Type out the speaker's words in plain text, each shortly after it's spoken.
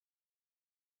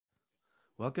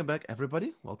Welcome back,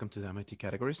 everybody. Welcome to the MIT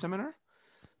Category Seminar.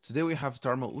 Today we have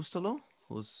Tarmo Uustalu,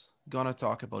 who's going to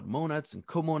talk about monads and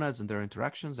comonads and their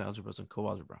interactions, algebras and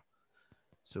coalgebra.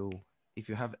 So if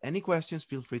you have any questions,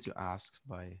 feel free to ask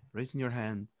by raising your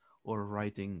hand or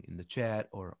writing in the chat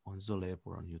or on Zolib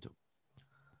or on YouTube.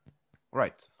 All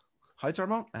right. Hi,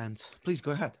 Tarmo, and please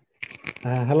go ahead.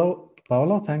 Hello,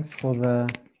 Paolo. Thanks for the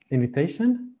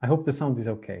invitation. I hope the sound is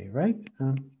okay, right?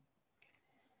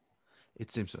 It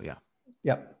seems so, yeah.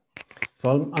 Yeah.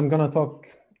 So I'm going to talk,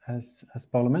 as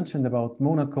Paolo mentioned, about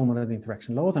monad-comonad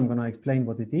interaction laws. I'm going to explain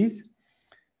what it is.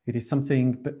 It is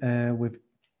something we've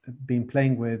been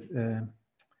playing with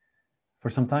for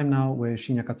some time now with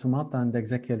Shinya Katsumata and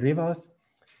Ezekiel Rivas,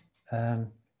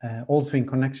 also in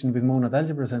connection with monad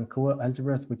algebras and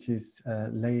coalgebras, which is a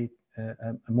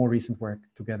more recent work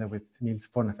together with Niels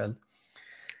Voorneveld.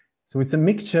 So it's a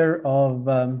mixture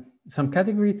of some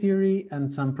category theory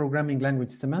and some programming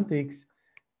language semantics.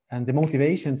 And the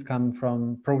motivations come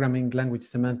from programming language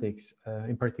semantics,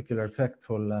 in particular,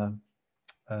 effectful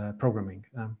programming.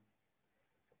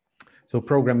 So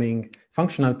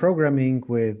functional programming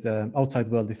with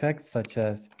outside world effects, such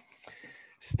as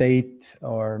state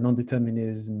or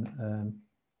non-determinism,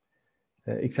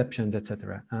 exceptions,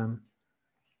 etc.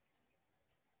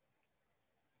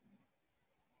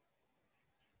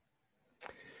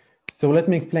 So let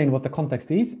me explain what the context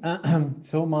is.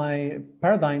 So my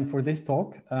paradigm for this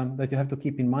talk that you have to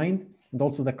keep in mind, and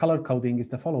also the color coding, is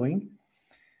the following.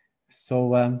 So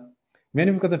when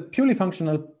you've got a purely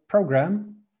functional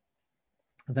program,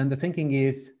 then the thinking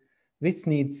is this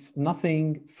needs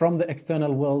nothing from the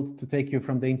external world to take you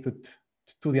from the input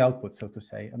to the output, so to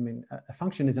say. I mean, a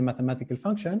function is a mathematical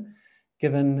function.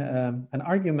 Given an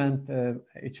argument,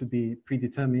 it should be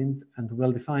predetermined and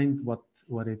well-defined what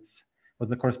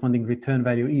the corresponding return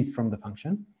value is from the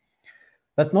function.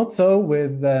 That's not so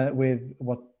with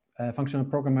what functional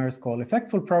programmers call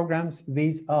effectful programs.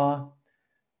 These are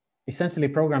essentially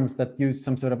programs that use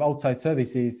some sort of outside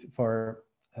services for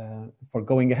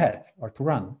going ahead or to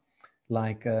run.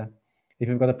 Like if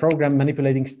you've got a program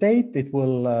manipulating state, it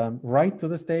will write to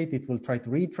the state, it will try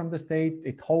to read from the state.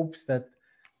 It hopes that,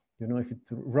 you know, if it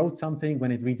wrote something,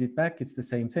 when it reads it back, it's the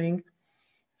same thing.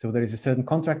 So there is a certain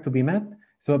contract to be met.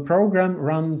 So a program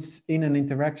runs in an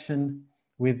interaction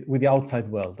with the outside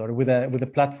world, or with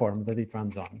a platform that it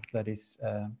runs on, that is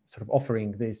sort of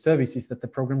offering the services that the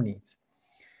program needs.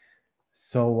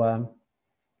 So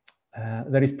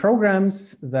there is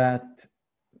programs that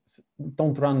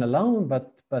don't run alone,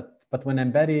 but when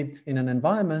embedded in an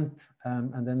environment,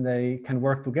 and then they can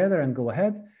work together and go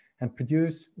ahead and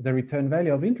produce the return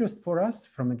value of interest for us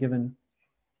from a given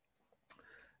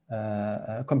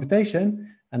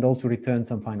computation, and also return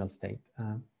some final state.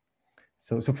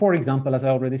 So for example, as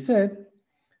I already said,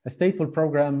 a stateful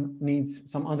program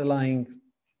needs some underlying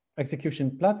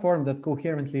execution platform that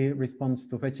coherently responds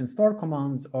to fetch and store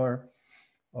commands, or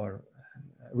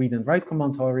read and write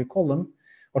commands, however you call them.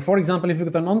 Or for example, if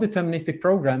you've got a non-deterministic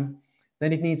program,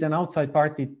 then it needs an outside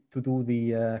party to do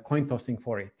the coin tossing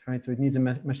for it, right? So it needs a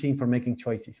machine for making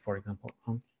choices, for example.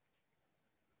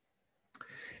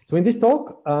 So in this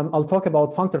talk, I'll talk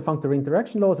about functor-functor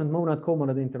interaction laws and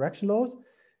monad-comonad interaction laws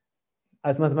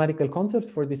as mathematical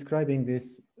concepts for describing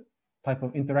this type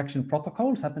of interaction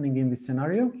protocols happening in this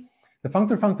scenario. The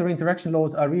functor-functor interaction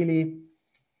laws are really,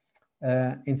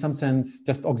 in some sense,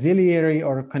 just auxiliary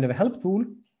or kind of a help tool.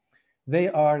 They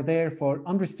are there for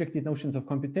unrestricted notions of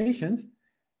computations,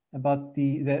 but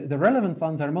the relevant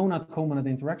ones are monad-comonad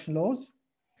interaction laws,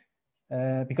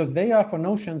 because they are for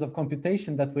notions of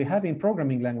computation that we have in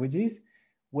programming languages,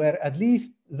 where at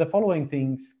least the following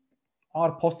things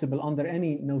are possible under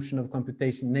any notion of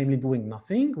computation, namely doing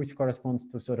nothing, which corresponds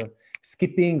to sort of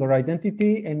skipping or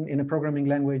identity in a programming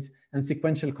language, and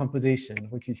sequential composition,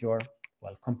 which is your,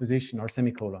 well, composition or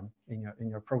semicolon in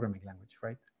your programming language,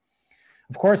 right?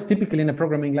 Of course, typically in a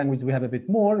programming language, we have a bit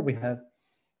more.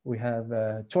 We have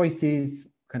choices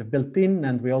kind of built in,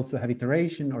 and we also have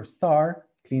iteration or star,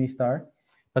 clean star,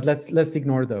 but let's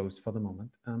ignore those for the moment.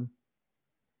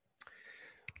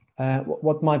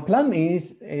 What my plan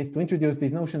is to introduce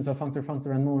these notions of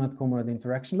functor-functor and monad-comonad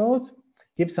interaction laws,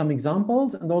 give some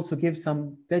examples, and also give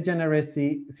some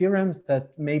degeneracy theorems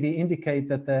that maybe indicate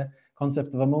that the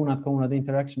concept of a monad-comonad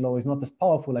interaction law is not as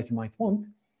powerful as you might want.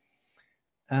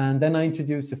 And then I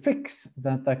introduce a fix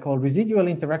that I call residual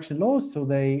interaction laws, so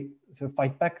they sort of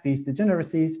fight back these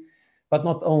degeneracies, but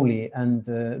not only. And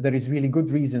there is really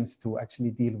good reasons to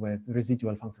actually deal with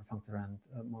residual functor-functor and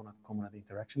monad-comonad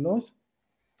interaction laws.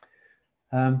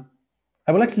 I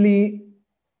will actually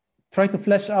try to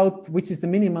flesh out which is the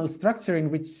minimal structure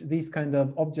in which these kind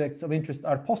of objects of interest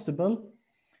are possible.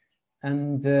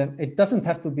 And it doesn't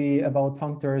have to be about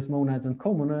functors, monads, and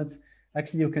comonads.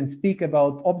 Actually, you can speak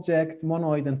about object,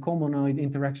 monoid, and comonoid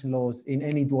interaction laws in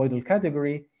any duoidal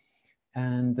category.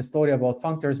 And the story about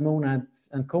functors, monads,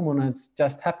 and comonads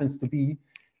just happens to be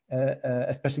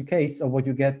a special case of what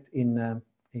you get in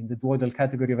the duoidal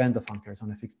category of endofunctors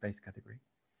on a fixed base category.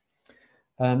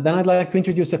 Then I'd like to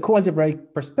introduce a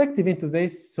coalgebraic perspective into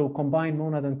this. So combine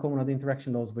monad and comonad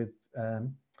interaction laws with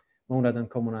monad and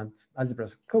comonad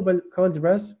algebras,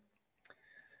 coalgebras.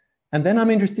 And then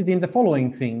I'm interested in the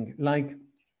following thing, like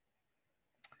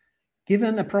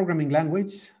given a programming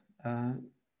language,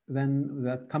 then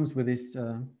that comes with this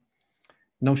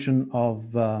notion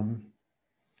of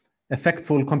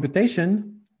effectful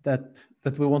computation that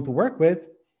we want to work with.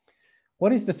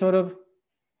 What is the sort of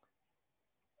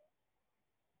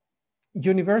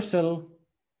universal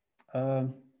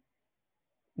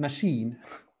machine,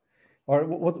 or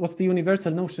what's the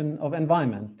universal notion of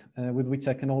environment with which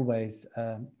I can always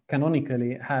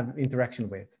canonically have interaction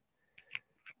with?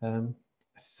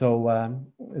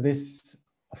 This,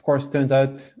 of course, turns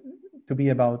out to be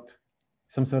about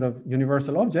some sort of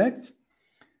universal objects.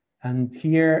 And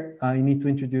here I need to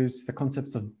introduce the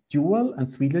concepts of dual and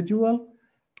Sweedler dual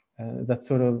that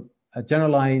sort of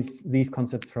generalize these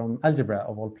concepts from algebra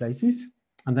of all places.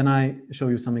 And then I show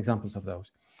you some examples of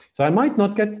those. So I might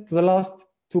not get to the last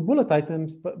two bullet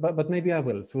items, but maybe I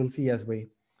will. So we'll see as we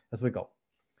go.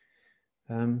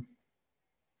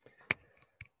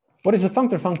 What is a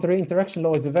functor-functor interaction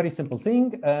law is a very simple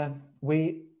thing.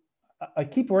 I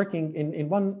keep working in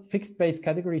one fixed base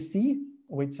category C,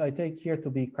 which I take here to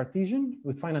be Cartesian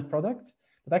with finite products.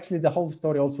 But actually the whole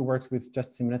story also works with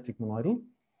just symmetric monoidal.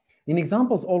 In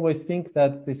examples, always think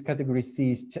that this category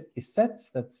C is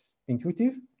sets, that's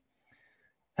intuitive.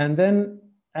 And then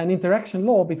an interaction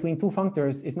law between two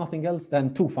functors is nothing else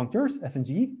than two functors, f and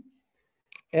g.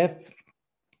 F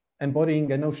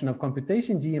embodying a notion of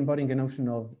computation, g embodying a notion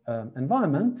of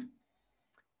environment.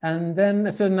 And then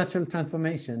a certain natural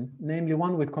transformation, namely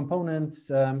one with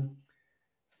components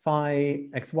phi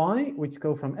xy, which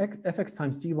go from fx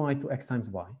times gy to x times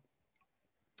y.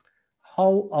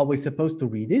 How are we supposed to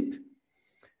read it?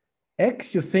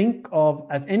 X you think of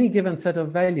as any given set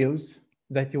of values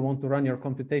that you want to run your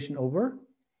computation over.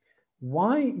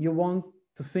 Y you want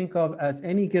to think of as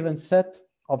any given set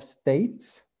of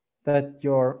states that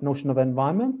your notion of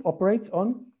environment operates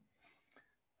on.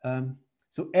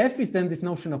 So F is then this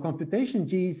notion of computation,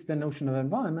 G is the notion of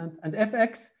environment, and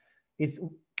Fx is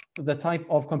the type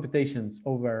of computations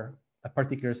over a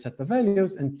particular set of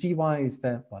values, and Gy is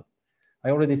the, well, I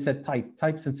already said type.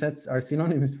 Types and sets are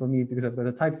synonymous for me because I've got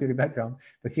a type theory background,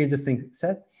 but here just think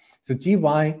set. So Gy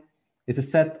is a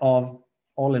set of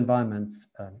all environments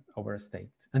over a state.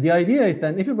 And the idea is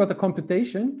then if you've got a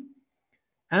computation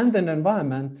and an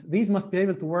environment, these must be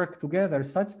able to work together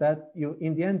such that you,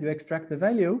 in the end, you extract the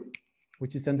value,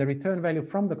 which is then the return value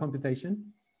from the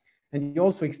computation, and you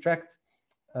also extract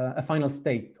a final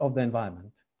state of the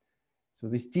environment. So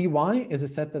this Gy is a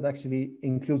set that actually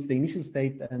includes the initial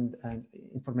state and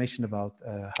information about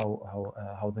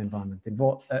how the environment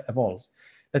evolves.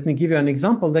 Let me give you an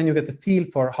example, then you get a feel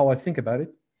for how I think about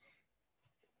it.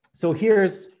 So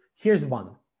here's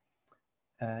one.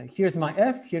 Here's my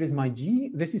F, here is my G.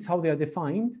 This is how they are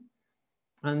defined.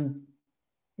 And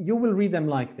you will read them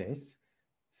like this.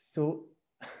 So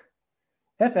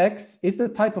Fx is the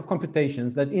type of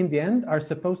computations that in the end are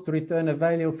supposed to return a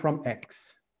value from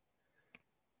X.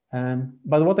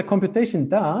 But what the computation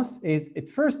does is it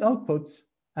first outputs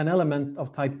an element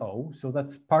of type O. So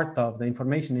that's part of the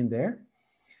information in there.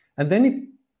 And then it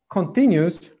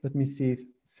continues. Let me see if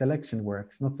selection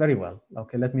works. Not very well.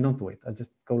 Okay, let me not do it. I'll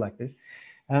just go like this.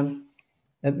 And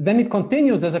then it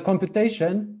continues as a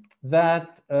computation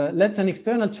that lets an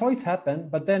external choice happen.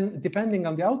 But then depending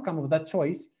on the outcome of that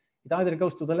choice, it either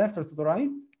goes to the left or to the right.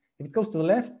 If it goes to the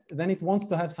left, then it wants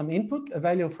to have some input, a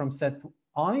value from set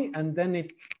I, and then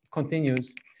it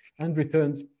continues and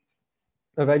returns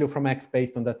a value from X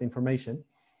based on that information.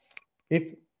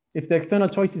 If the external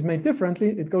choice is made differently,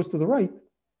 it goes to the right,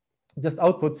 just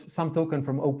outputs some token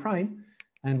from O prime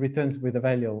and returns with a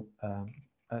value,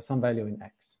 some value in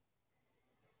X.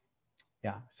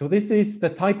 Yeah, so this is the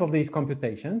type of these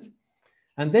computations,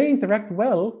 and they interact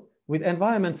well with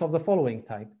environments of the following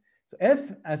type. So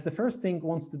F as the first thing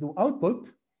wants to do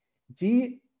output,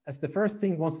 G as the first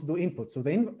thing wants to do input. So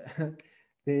the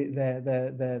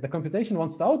computation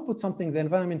wants to output something, the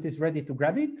environment is ready to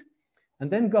grab it and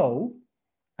then go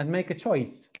and make a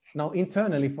choice. Now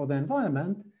internally for the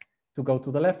environment to go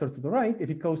to the left or to the right. If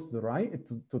it goes to the right,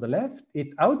 to the left,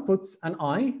 it outputs an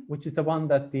I, which is the one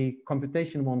that the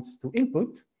computation wants to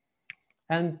input.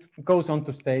 and goes on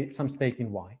to some state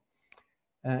in Y.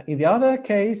 In the other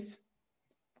case,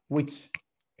 which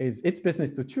is its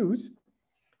business to choose,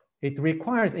 it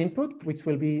requires input, which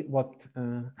will be what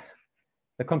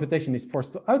the computation is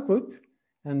forced to output.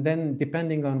 And then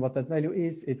depending on what that value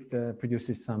is, it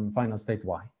produces some final state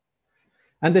Y.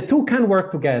 And the two can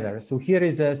work together. So here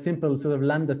is a simple sort of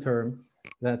lambda term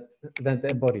that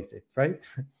embodies it, right?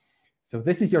 So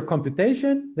this is your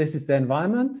computation. This is the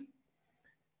environment.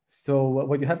 So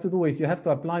what you have to do is you have to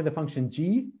apply the function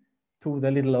g to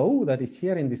the little o that is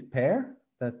here in this pair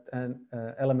that an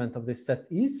element of this set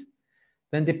is.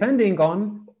 Then depending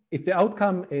on if the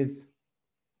outcome is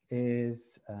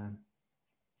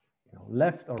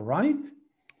left or right,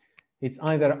 it's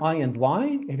either I and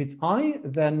Y. If it's I,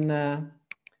 then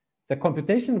the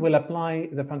computation will apply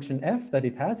the function f that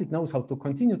it has. It knows how to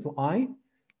continue to I,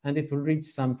 and it will reach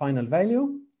some final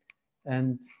value.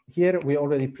 And here we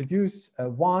already produce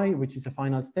Y, which is a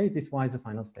final state. This Y is a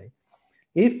final state.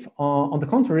 If, on the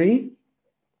contrary,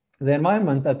 the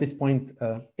environment at this point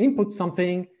inputs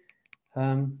something,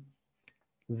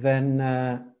 then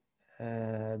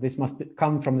this must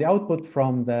come from the output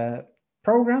from the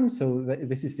program. So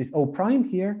this is this O prime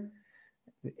here.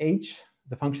 H,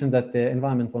 the function that the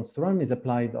environment wants to run, is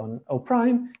applied on O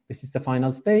prime. This is the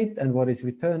final state, and what is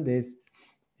returned is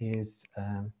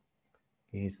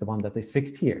the one that is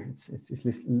fixed here. It's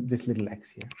this little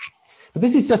x here. But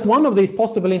this is just one of these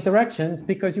possible interactions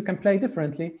because you can play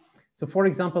differently. So for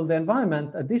example, the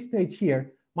environment at this stage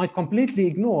here might completely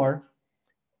ignore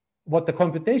what the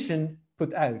computation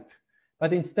put out,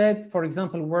 but instead, for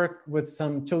example, work with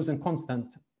some chosen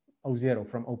constant O0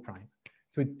 from O prime.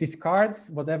 So it discards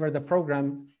whatever the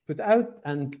program put out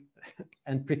and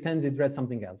pretends it read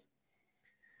something else.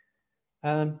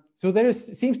 So there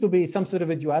seems to be some sort of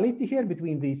a duality here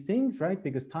between these things, right?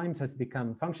 Because times has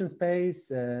become function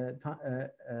space.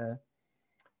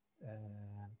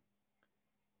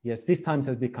 Yes, this times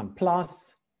has become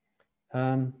plus.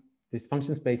 This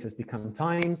function space has become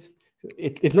times.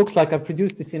 It looks like I've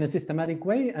produced this in a systematic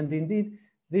way. And indeed,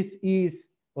 this is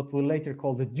what we'll later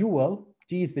call the dual.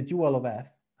 G is the dual of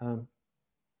F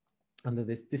under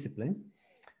this discipline.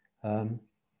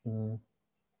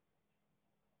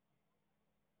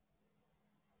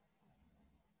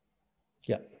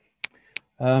 Yeah.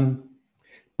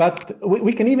 But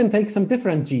we can even take some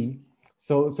different G.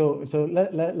 So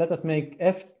let us make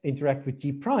F interact with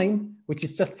G prime, which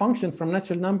is just functions from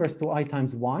natural numbers to I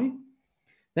times Y.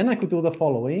 Then I could do the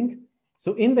following.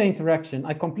 So in the interaction,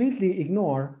 I completely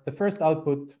ignore the first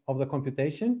output of the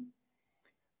computation.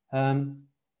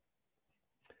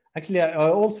 Actually, I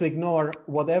also ignore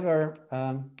whatever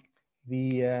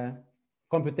the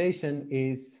computation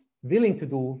is willing to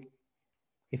do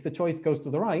if the choice goes to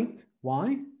the right.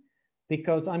 Why?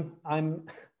 Because I'm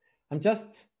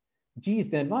just, G is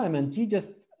the environment. G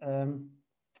just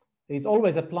is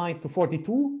always applied to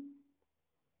 42,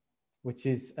 which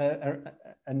is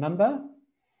a number.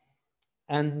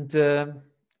 And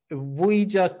we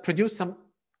just produce some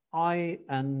I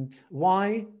and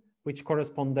Y, which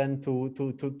correspond then to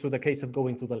the case of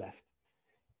going to the left.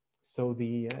 So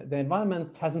the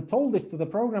environment hasn't told this to the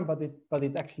program, but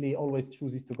it actually always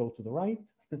chooses to go to the right.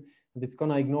 And it's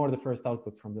going to ignore the first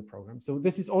output from the program. So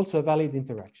this is also a valid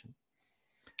interaction.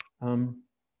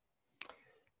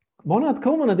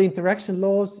 Monad-comonad interaction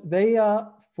laws, they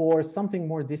are for something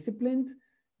more disciplined.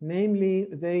 Namely,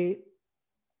 they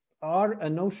are a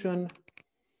notion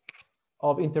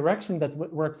of interaction that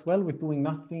works well with doing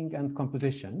nothing and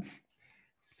composition.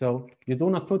 So you do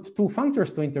not put two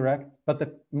functors to interact, but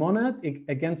the monad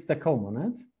against the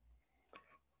comonad.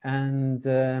 And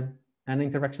an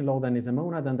interaction law then is a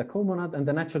monad and a comonad, and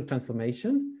the natural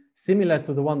transformation, similar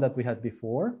to the one that we had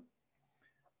before.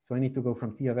 So I need to go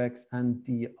from T of X and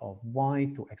D of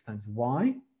Y to X times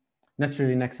Y,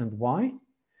 naturally in X and Y.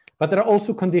 But there are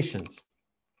also conditions.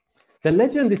 The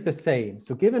legend is the same.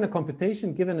 So given a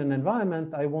computation, given an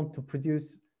environment, I want to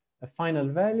produce a final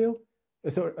value,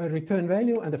 so a return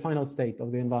value and a final state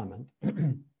of the environment.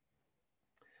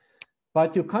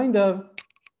 But you kind of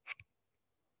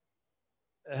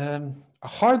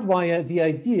hardwire the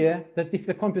idea that if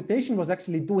the computation was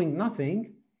actually doing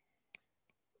nothing,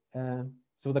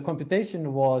 so the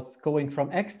computation was going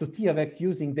from X to T of X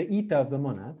using the eta of the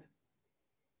monad,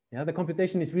 yeah, the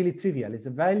computation is really trivial. It's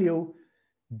a value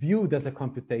viewed as a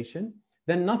computation,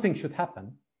 then nothing should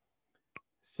happen.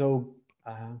 So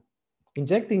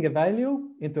injecting a value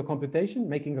into a computation,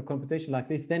 making a computation like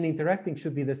this, then interacting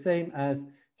should be the same as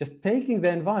just taking the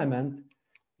environment,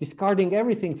 discarding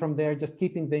everything from there, just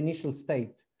keeping the initial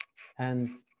state, and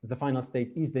the final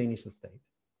state is the initial state.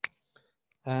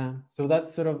 So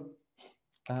that's sort of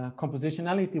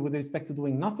compositionality with respect to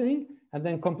doing nothing, and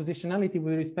then compositionality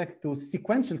with respect to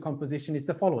sequential composition is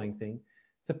the following thing.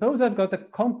 Suppose I've got a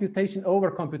computation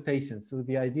over computation. So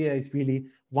the idea is really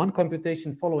one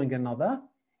computation following another.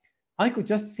 I could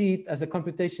just see it as a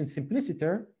computation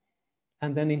simpliciter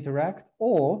and then interact,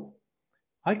 or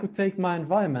I could take my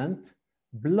environment,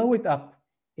 blow it up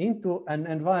into an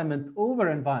environment over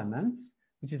environments,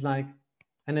 which is like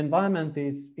an environment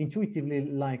is intuitively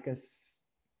like a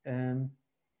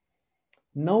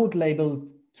node labeled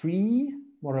tree,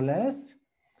 more or less,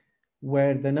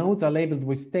 where the nodes are labeled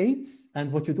with states.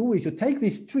 And what you do is you take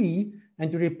this tree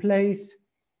and you replace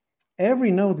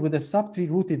every node with a subtree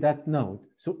rooted that node.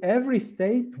 So every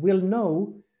state will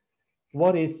know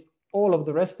what is all of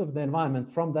the rest of the environment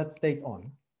from that state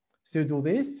on. So you do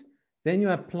this, then you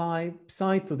apply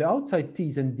psi to the outside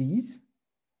t's and d's,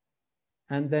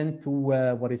 and then to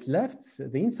what is left, so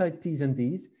the inside t's and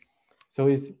d's. So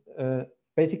it's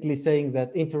basically saying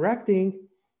that interacting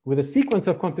with a sequence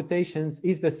of computations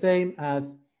is the same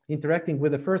as interacting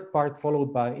with the first part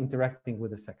followed by interacting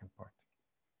with the second part.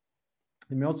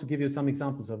 Let me also give you some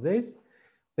examples of this.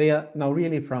 They are now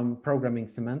really from programming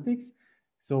semantics.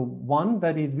 So one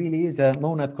that it really is a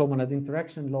monad-comonad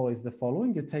interaction law is the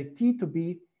following. You take T to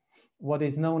be what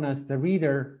is known as the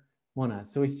reader monad.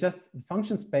 So it's just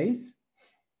function space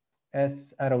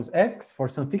S arrows X for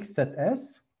some fixed set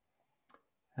S.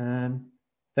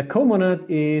 The comonad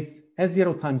is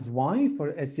S0 times Y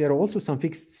for S0, also some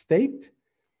fixed state.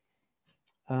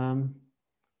 And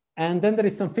then there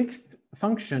is some fixed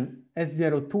function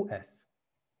S0 to S.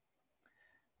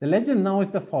 The legend now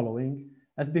is the following.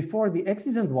 As before, the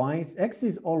X's and Y's, X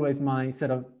is always my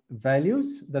set of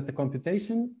values that the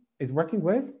computation is working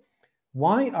with.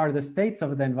 Y are the states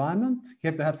of the environment.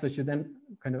 Here, perhaps I should then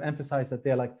kind of emphasize that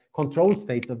they're like control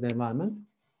states of the environment,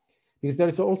 because there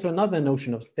is also another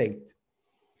notion of state.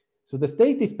 So the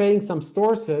state is paying some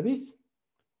store service,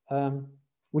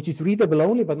 which is readable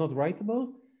only, but not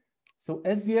writable. So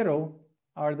S0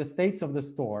 are the states of the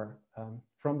store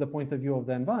from the point of view of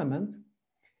the environment.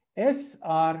 S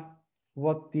are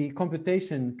what the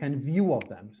computation can view of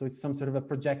them. So it's some sort of a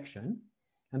projection.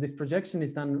 And this projection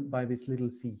is done by this little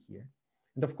c here.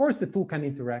 And of course, the two can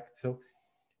interact. So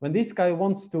when this guy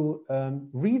wants to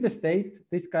read a state,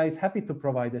 this guy is happy to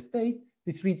provide a state.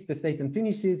 This reads the state and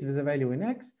finishes with a value in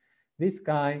X. This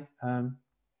guy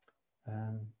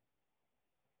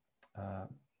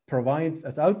provides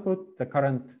as output the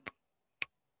current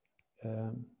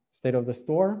state of the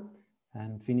store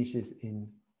and finishes in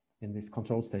this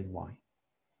control state Y.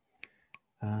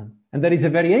 And there is a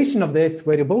variation of this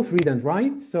where you both read and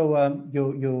write. So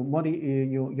you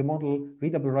model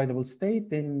readable, writable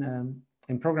state in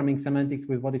programming semantics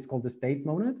with what is called the state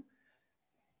monad.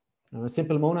 A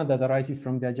simple monad that arises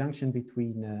from the adjunction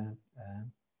between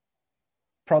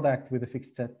product with a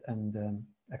fixed set and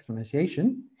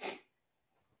exponentiation.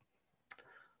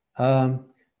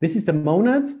 This is the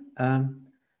monad,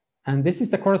 and this is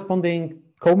the corresponding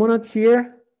comonad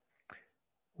here,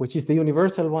 which is the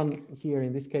universal one here,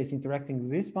 in this case, interacting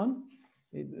with this one.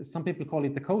 Some people call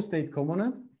it the co-state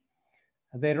comonad.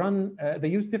 They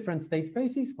use different state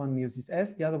spaces. One uses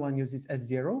S, the other one uses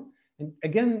S0. And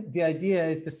again, the idea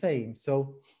is the same.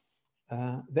 So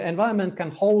the environment can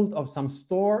hold of some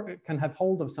store, can have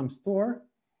hold of some store,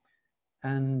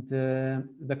 and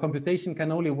the computation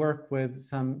can only work with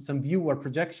some view or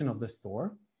projection of the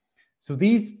store. So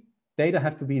these data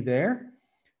have to be there.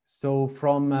 So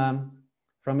from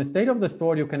a state of the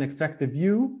store, you can extract the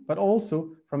view, but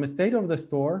also from a state of the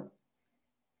store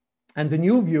and the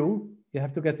new view, you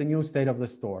have to get the new state of the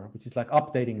store, which is like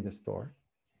updating the store.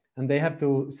 And they have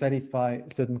to satisfy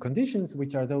certain conditions,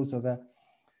 which are those of a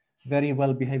very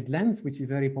well-behaved lens, which is a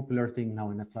very popular thing now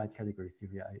in applied category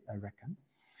theory, I reckon.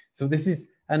 So this is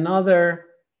another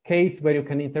case where you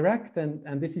can interact.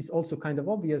 And this is also kind of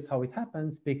obvious how it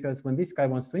happens, because when this guy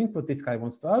wants to input, this guy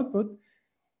wants to output.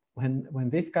 When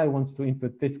this guy wants to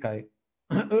input, this guy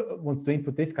wants to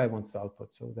input, this guy wants to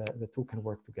output. So the two can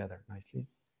work together nicely.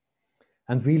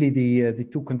 And really the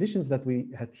two conditions that we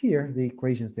had here, the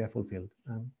equations, they are fulfilled.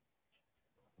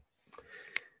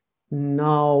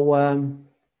 Now,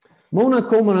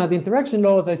 monad-comonad interaction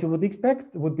laws, as you would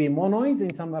expect, would be monoids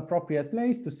in some appropriate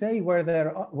place. To say where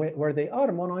they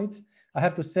are monoids, I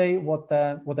have to say what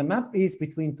the map is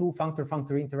between two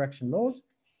functor-functor interaction laws.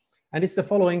 And it's the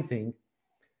following thing.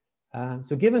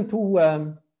 So given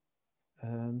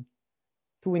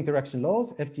two interaction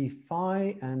laws, fg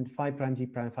phi and phi prime g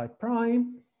prime phi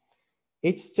prime,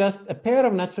 it's just a pair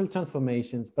of natural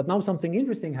transformations. But now something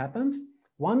interesting happens.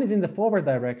 One is in the forward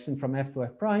direction from f to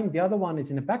f prime. The other one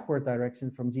is in a backward direction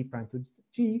from g prime to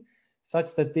g.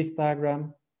 such that this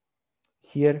diagram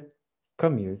here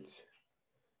commutes.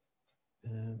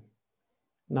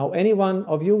 Now, any one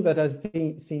of you that has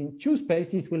seen two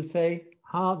spaces will say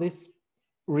how this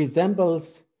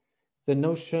resembles the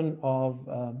notion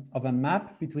of a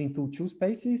map between two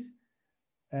spaces.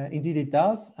 Indeed, it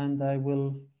does, and I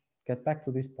will get back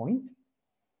to this point.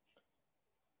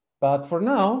 But for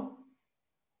now,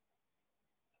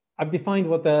 I've defined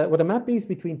what a map is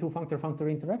between two functor-functor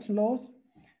interaction laws.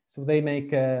 So they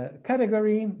make a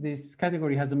category. This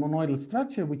category has a monoidal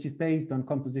structure, which is based on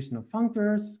composition of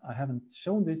functors. I haven't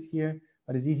shown this here,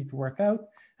 but it's easy to work out.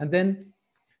 And then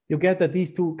you get that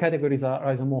these two categories are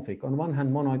isomorphic. On one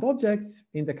hand, monoid objects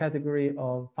in the category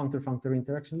of functor-functor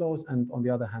interaction laws, and on the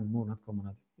other hand,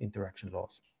 monad-comonad interaction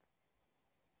laws.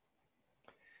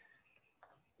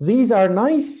 These are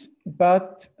nice,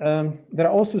 but there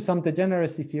are also some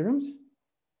degeneracy theorems.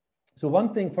 So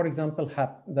one thing, for example,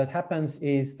 that happens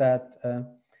is that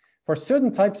for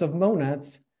certain types of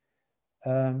monads,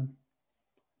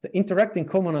 the interacting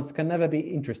comonads can never be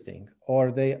interesting,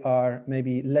 or they are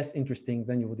maybe less interesting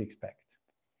than you would expect.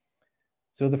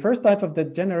 So the first type of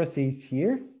degeneracy is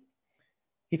here.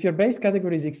 If your base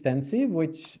category is extensive,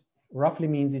 which roughly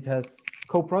means it has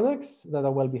coproducts that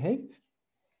are well behaved,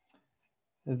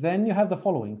 then you have the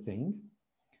following thing.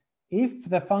 If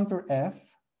the functor f,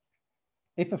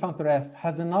 if a functor f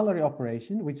has a nullary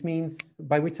operation, which means,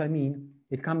 by which I mean,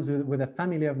 it comes with a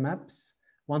family of maps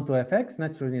 1 to fx,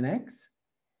 naturally in x.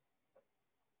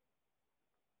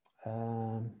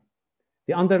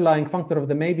 The underlying functor of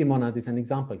the maybe monad is an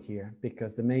example here,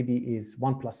 because the maybe is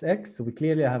 1 plus x. So we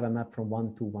clearly have a map from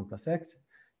 1 to 1 plus x,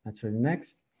 naturally in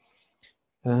x.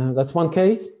 That's one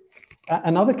case.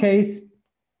 Another case,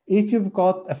 if you've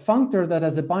got a functor that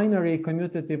has a binary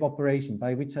commutative operation,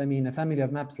 by which I mean a family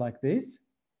of maps like this,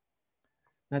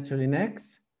 naturally in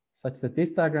x, such that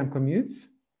this diagram commutes.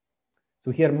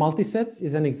 So here multisets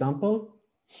is an example,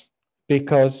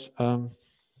 because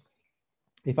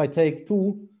if I take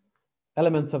two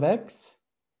elements of x,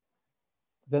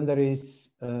 then there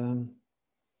is an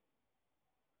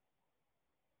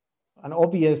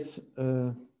obvious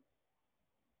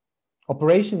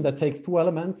operation that takes two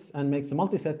elements and makes a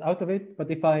multiset out of it.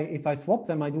 But if I swap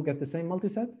them, I do get the same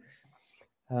multiset,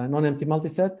 non-empty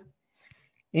multiset.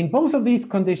 In both of these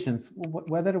conditions,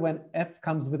 whether when f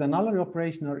comes with a nullary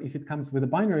operation or if it comes with a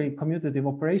binary commutative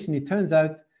operation, it turns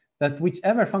out that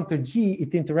whichever functor g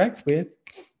it interacts with,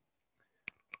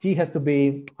 g has to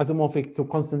be isomorphic to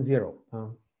constant 0,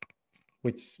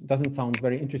 which doesn't sound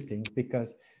very interesting,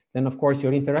 because then, of course,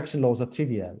 your interaction laws are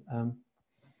trivial.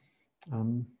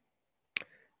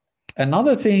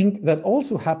 Another thing that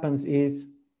also happens is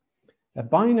a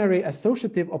binary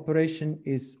associative operation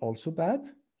is also bad.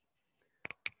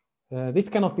 This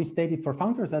cannot be stated for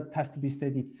functors. That has to be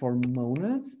stated for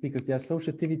monads, because the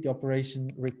associativity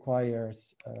operation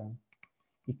requires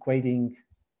equating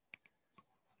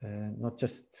not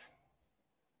just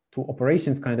two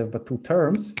operations, kind of, but two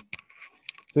terms.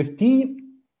 So if t,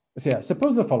 so yeah,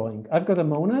 suppose the following. I've got a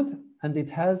monad, and it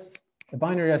has a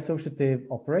binary associative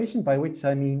operation, by which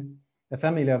I mean a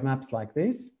family of maps like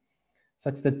this,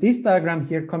 such that this diagram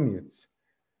here commutes.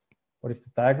 What is the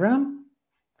diagram?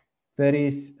 There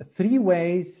is 3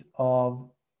 ways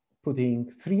of putting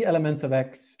 3 elements of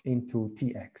x into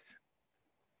tx.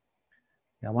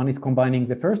 Yeah, one is combining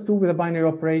the first 2 with a binary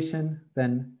operation,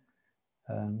 then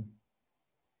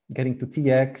getting to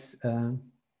tx,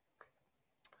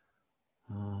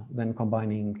 then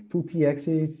combining 2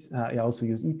 tx's. I also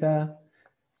use eta,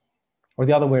 or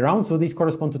the other way around. So these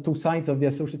correspond to 2 sides of the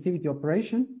associativity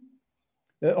operation,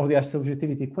 of the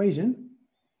associativity equation.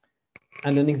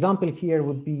 And an example here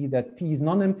would be that T is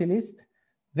non-empty list.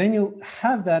 Then you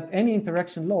have that any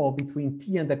interaction law between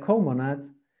T and the comonad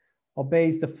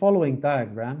obeys the following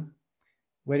diagram,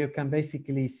 where you can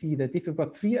basically see that if you've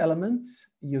got 3 elements,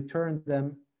 you turn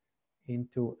them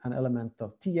into an element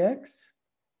of Tx,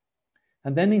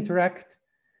 and then interact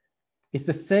is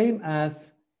the same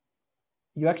as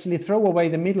you actually throw away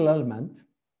the middle element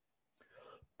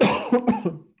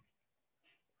and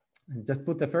just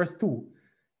put the first 2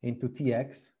 into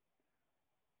Tx,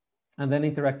 and then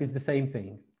interact is the same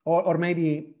thing. Or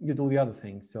maybe you do the other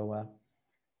thing. So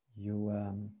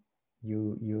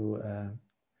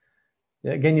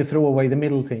again, you throw away the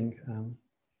middle thing.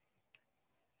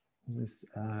 This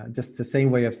just the same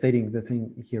way of stating the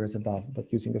thing here as above,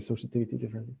 but using associativity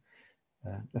differently.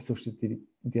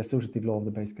 The associative law of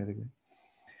the base category.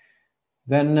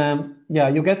 Then, yeah,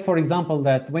 you get, for example,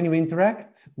 that when you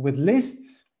interact with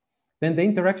lists, then the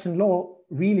interaction law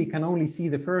really can only see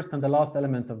the first and the last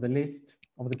element of the list,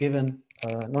 of the given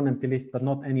non-empty list, but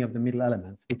not any of the middle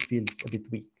elements, which feels a bit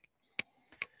weak.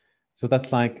 So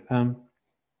that's like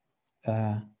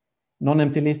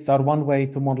non-empty lists are one way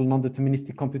to model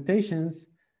non-deterministic computations.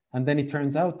 And then it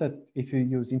turns out that if you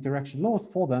use interaction laws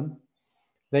for them,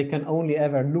 they can only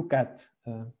ever look at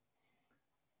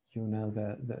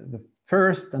the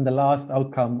first and the last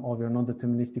outcome of your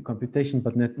non-deterministic computation,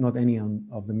 but not any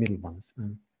of the middle ones.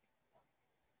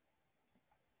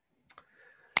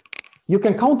 You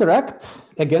can counteract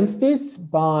against this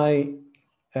by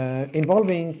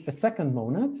involving a second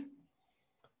monad.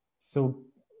 So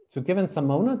given some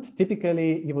monad,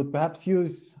 typically you would perhaps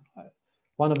use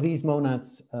one of these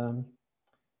monads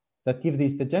that give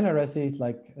these degeneracies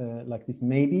like this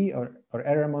maybe or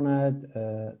error monad,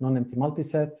 non-empty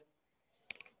multiset.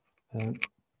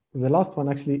 The last one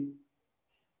actually,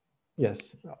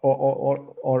 yes,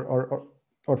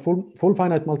 or full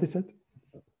finite multiset.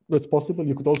 That's possible.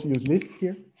 You could also use lists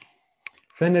here.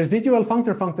 Then the residual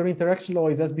functor-functor interaction law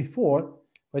is as before,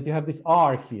 but you have this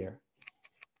R here.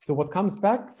 So what comes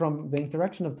back from the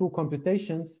interaction of two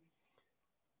computations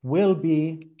will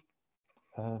be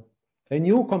a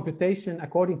new computation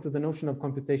according to the notion of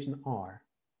computation R.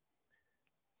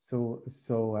 So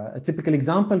a typical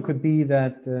example could be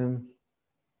that,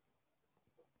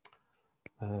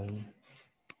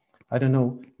 I don't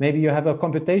know, maybe you have a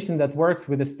computation that works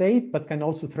with a state, but can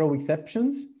also throw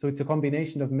exceptions. So it's a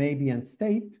combination of maybe and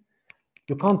state.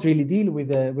 You can't really deal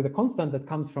with a constant that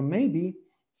comes from maybe.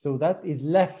 So that is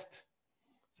left.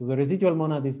 So the residual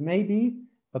monad is maybe,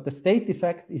 but the state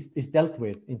effect is dealt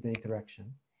with in the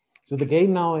interaction. So the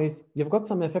game now is you've got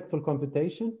some effectful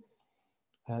computation.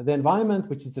 The environment,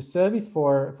 which is the service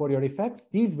for your effects,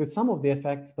 deals with some of the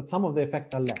effects, but some of the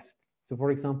effects are left. So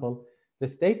for example, the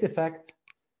state effect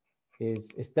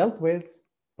is dealt with,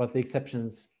 but the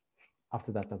exceptions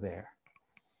after that are there.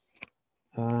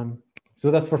 So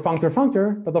that's for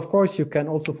functor-functor, but of course you can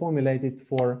also formulate it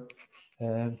for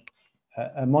a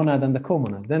monad and a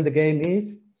comonad. Then the game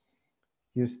is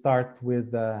you start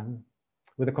with a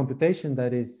computation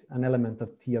that is an element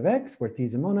of T of X, where T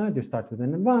is a monad. You start with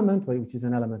an environment, which is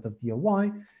an element of D of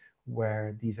Y,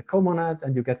 where D is a comonad,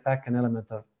 and you get back an element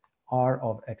of R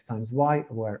of X times Y,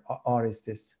 where R is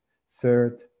this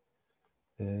third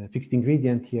fixed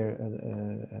ingredient here,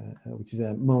 which is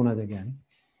a monad again.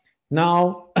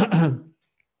 Now,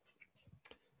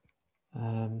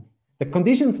 the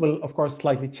conditions will, of course,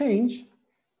 slightly change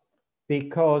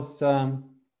because, for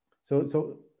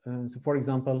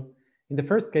example, in the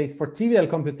first case, for trivial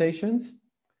computations,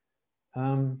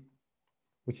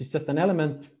 which is just an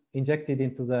element injected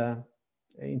into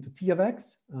T of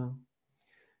X,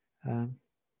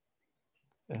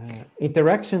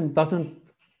 interaction doesn't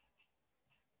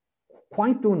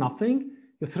quite do nothing.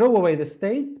 You throw away the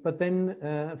state, but then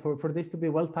for this to be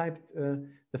well typed,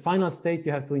 the final state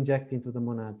you have to inject into the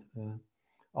monad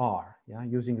R, yeah,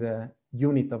 using the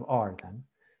unit of R then.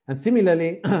 And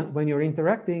similarly, when you're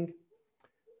interacting,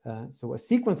 so a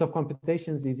sequence of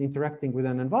computations is interacting with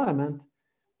an environment.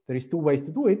 There is two ways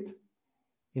to do it.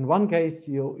 In one case,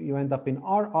 you end up in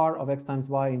R of X times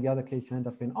Y. In the other case, you end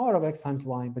up in R of X times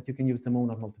Y, but you can use the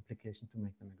monad multiplication to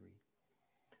make them agree.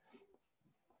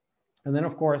 And then,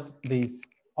 of course, these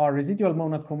are residual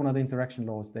monad-comonad interaction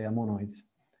laws. They are monoids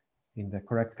in the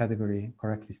correct category,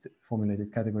 correctly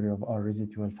formulated category of R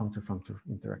residual functor-functor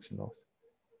interaction laws.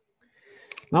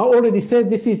 Now, already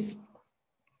said this is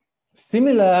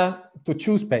similar to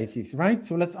choose spaces, right?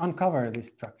 So let's uncover this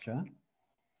structure.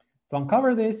 To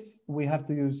uncover this, we have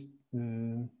to use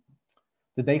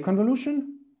the Day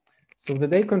convolution. So the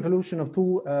Day convolution of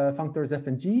two functors f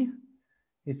and g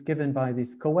is given by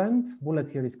this coend.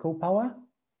 Bullet here is copower.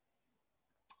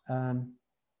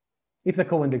 If the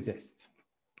coend exists.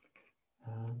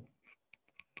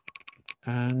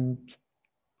 And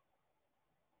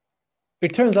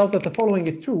it turns out that the following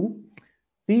is true.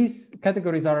 These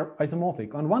categories are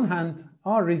isomorphic. On one hand,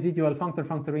 are residual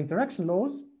functor-functor interaction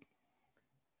laws.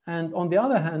 And on the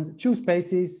other hand, choose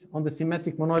spaces on the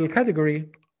symmetric monoidal category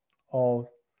of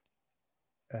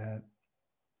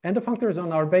endofunctors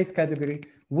on our base category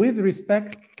with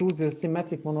respect to the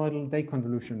symmetric monoidal Day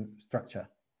convolution structure,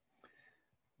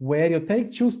 where you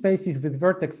take choose spaces with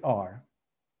vertex R.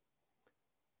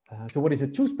 So what is a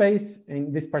choose space?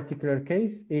 In this particular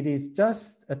case, it is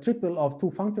just a triple of two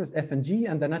functors, f and g,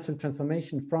 and the natural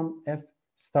transformation from f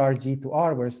star g to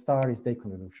R, where star is Day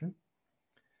convolution.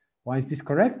 Why is this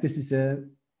correct? This is a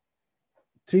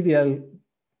trivial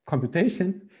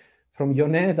computation from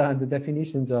Yoneda and the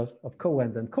definitions of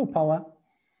coend and copower.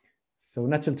 So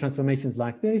natural transformations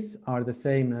like this are the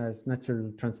same as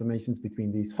natural transformations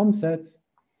between these Hom sets.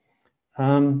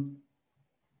 And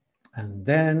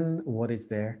then what is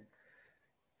there?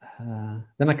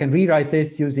 Then I can rewrite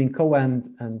this using co-end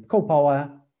and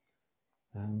co-power.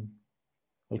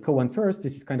 Well, co-end first,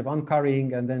 this is kind of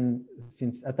uncarrying, and then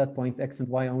since at that point x and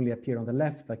y only appear on the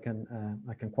left, I can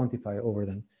quantify over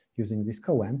them using this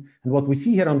co-end. And what we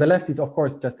see here on the left is, of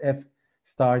course, just f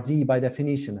star g by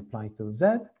definition applied to z.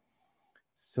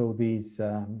 So these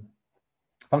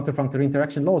functor-functor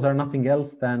interaction laws are nothing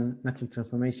else than natural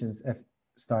transformations f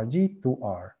star g to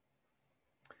r.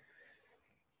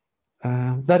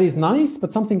 That is nice,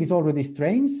 but something is already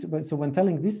strange. So when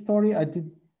telling this story, I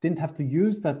didn't have to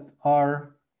use that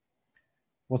R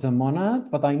was a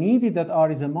monad, but I needed that R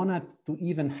is a monad to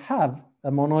even have a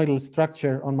monoidal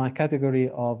structure on my category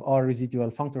of R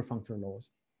residual functor-functor laws.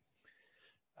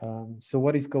 So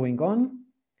what is going on?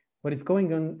 What is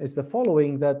going on is the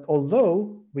following, that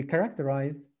although we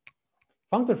characterized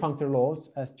functor-functor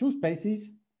laws as two spaces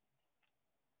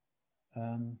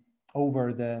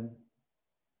over the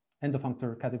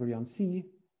endofunctor category on C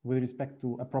with respect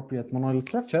to appropriate monoidal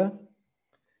structure,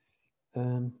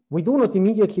 we do not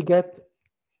immediately get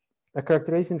a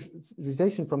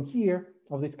characterization from here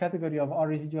of this category of R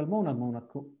residual monad-monad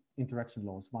interaction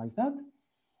laws. Why is that?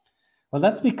 Well,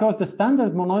 that's because the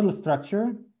standard monoidal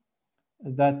structure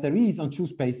that there is on two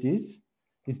spaces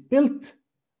is built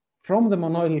from the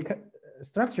monoidal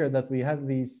structure that we have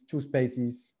these two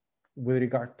spaces with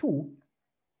regard to,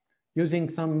 using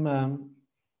some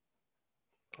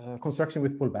construction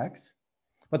with pullbacks.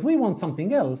 But we want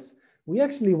something else. We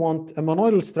actually want a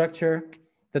monoidal structure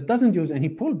that doesn't use any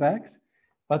pullbacks,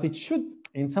 but it should,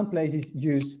 in some places,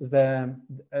 use the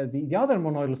other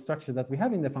monoidal structure that we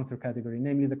have in the functor category,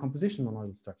 namely the composition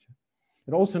monoidal structure.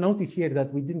 But also notice here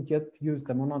that we didn't yet use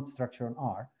the monad structure on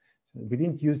R. So we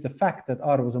didn't use the fact that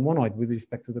R was a monoid with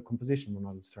respect to the composition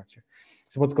monoidal structure.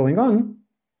 So what's going on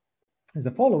is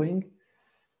the following.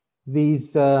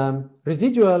 These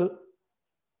residual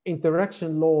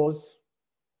interaction laws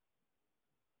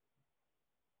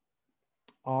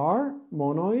are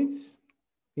monoids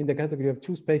in the category of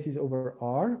two spaces over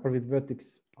R, or with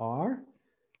vertex R,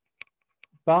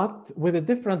 but with a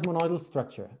different monoidal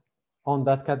structure on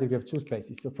that category of two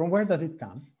spaces. So from where does it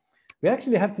come? We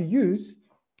actually have to use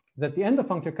that the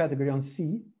endofunctor category on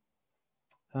C,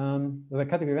 the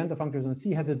category of endofunctors on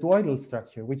C has a duoidal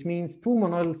structure, which means two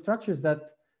monoidal structures that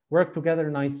work together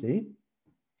nicely.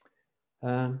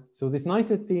 So this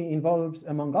nicety involves,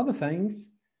 among other things,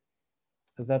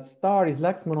 that star is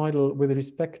lax monoidal with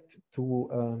respect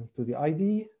to the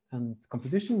ID and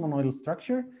composition monoidal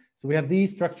structure. So we have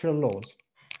these structural laws,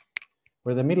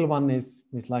 where the middle one is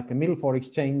like a middle for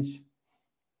exchange,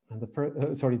 and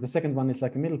the second one is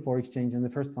like a middle for exchange, and the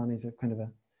first one is a kind of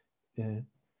a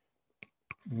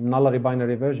nullary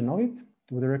binary version of it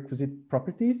with the requisite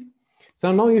properties.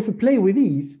 So now if you play with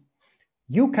these,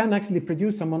 you can actually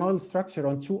produce a monoidal structure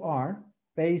on 2R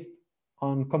based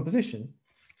on composition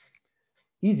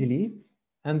easily.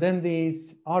 And then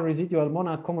these R residual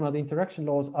monad-comonad interaction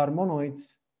laws are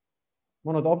monoids,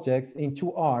 monad objects in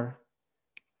 2R,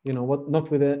 you know, not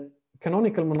with a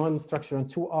canonical monoidal structure on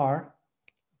 2R,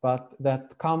 but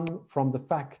that come from the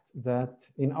fact that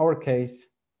in our case,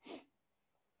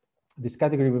 this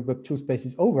category we've got two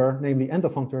spaces over, namely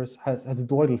endofunctors, has a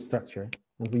duoidal structure.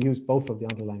 And we use both of the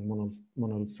underlying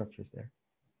monoidal structures there.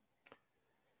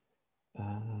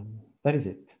 That is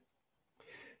it.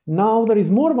 Now, there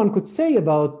is more one could say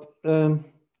about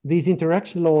these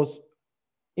interaction laws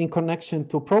in connection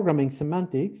to programming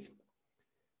semantics.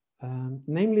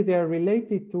 Namely, they are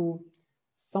related to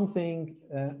something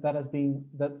that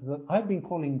I've been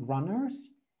calling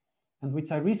runners, and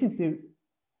which I recently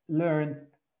learned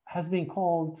has been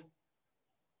called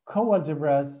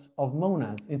coalgebras of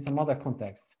monads in some other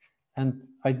contexts. And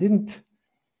I didn't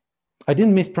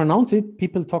mispronounce it.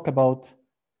 People talk about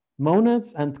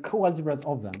monads and coalgebras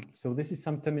of them. So this is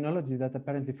some terminology that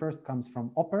apparently first comes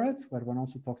from operads, where one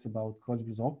also talks about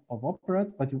coalgebras of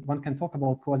operads, but one can talk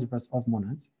about coalgebras of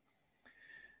monads.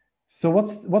 So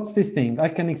what's this thing? I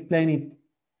can explain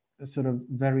it sort of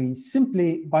very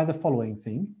simply by the following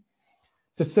thing.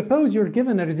 So suppose you're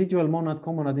given a residual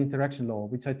monad-comonad interaction law,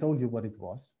 which I told you what it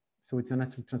was. So it's a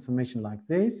natural transformation like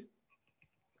this,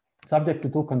 subject to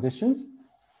two conditions.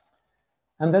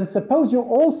 And then suppose you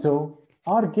also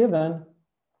are given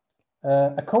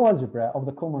a coalgebra of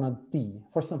the comonad D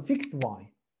for some fixed y.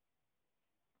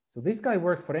 So this guy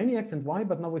works for any x and y,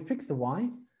 but now we fix the y,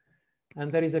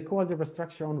 and there is a coalgebra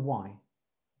structure on y.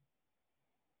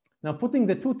 Now putting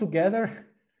the two together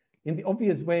in the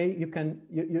obvious way, you can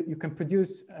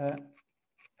produce a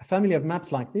family of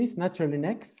maps like this, naturally in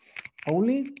X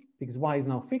only, because Y is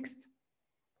now fixed.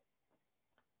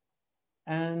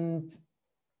 And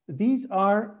these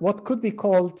are what could be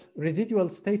called residual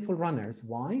stateful runners.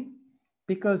 Why?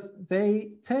 Because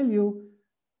they tell you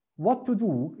what to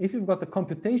do if you've got a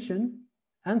computation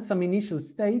and some initial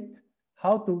state,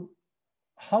 how to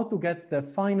get the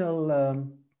final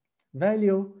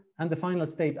value and the final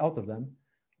state out of them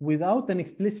without an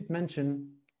explicit mention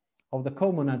of the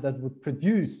comonad that would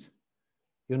produce,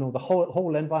 you know, the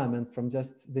whole environment from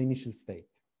just the initial state.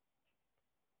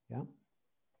 Yeah.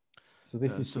 So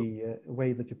this is the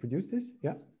way that you produce this.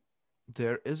 Yeah.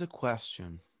 There is a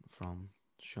question from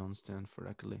Sean Stanford,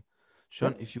 actually.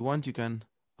 Sean, if you want, you can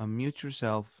unmute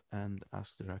yourself and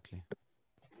ask directly.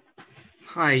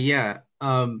 Hi, yeah.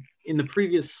 In the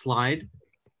previous slide,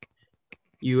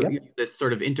 you this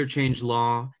sort of interchange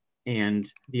law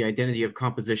and the identity of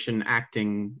composition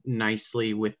acting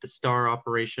nicely with the star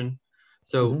operation.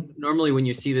 So normally when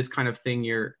you see this kind of thing,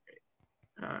 you're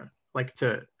like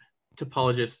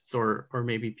topologists or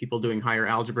maybe people doing higher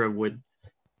algebra would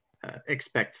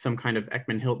expect some kind of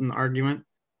Ekman-Hilton argument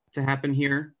to happen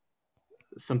here.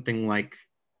 Something like,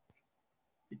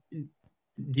 do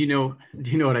you know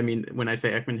what I mean when I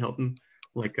say Ekman-Hilton?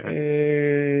 Like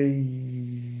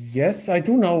yes, I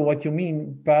do know what you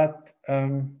mean, but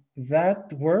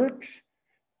that works.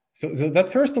 So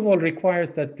that first of all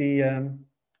requires that it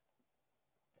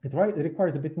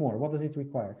requires a bit more. What does it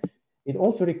require? It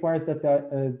also requires that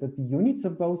the units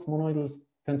of both monoidal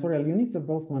tensorial units of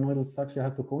both monoidal structure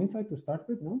have to coincide to start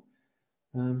with. No.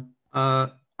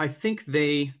 I think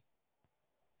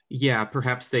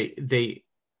perhaps they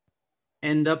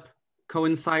end up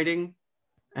coinciding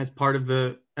as part of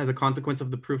as a consequence of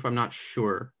the proof. I'm not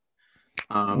sure.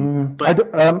 But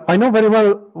I know very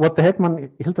well what the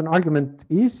Ekman-Hilton argument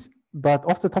is, but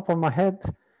off the top of my head,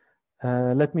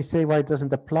 let me say why it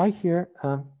doesn't apply here.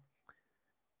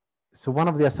 So one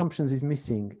of the assumptions is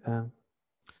missing.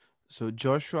 So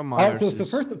Joshua Myers is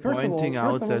first pointing of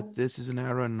all, out that this is an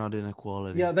error and not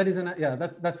inequality. Yeah,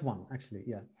 that's one actually.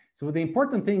 Yeah. So the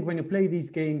important thing when you play these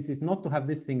games is not to have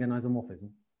this thing an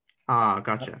isomorphism. Ah,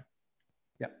 gotcha.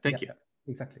 Yeah. Thank you. Yeah,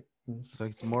 exactly. So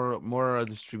it's more a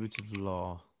distributive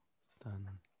law than.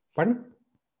 Pardon?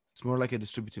 It's more like a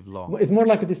distributive law. It's more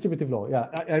like a distributive law. Yeah,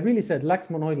 I really said lax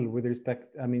monoidal with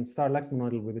respect. I mean, star lax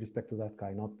monoidal with respect to that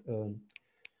guy, not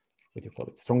what do you call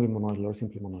it, strongly monoidal or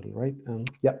simply monoidal, right?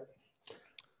 Yeah.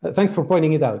 Thanks for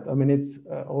pointing it out. I mean, it's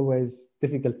always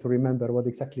difficult to remember what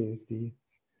exactly is the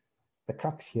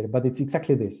crux here, but it's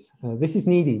exactly this. This is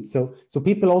needed. So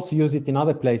people also use it in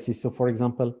other places. So for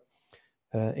example,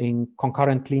 in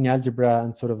concurrent clean algebra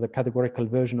and sort of the categorical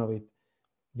version of it,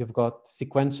 you've got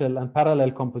sequential and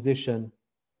parallel composition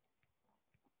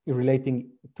relating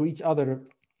to each other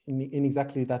in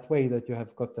exactly that way, that you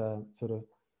have got a sort of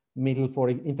middle for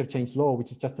interchange law,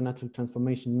 which is just a natural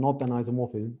transformation, not an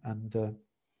isomorphism.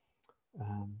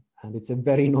 And it's a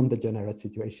very non-degenerate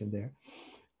situation there.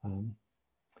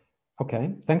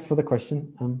 Okay, thanks for the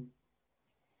question.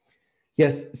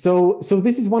 Yes, so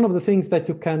this is one of the things that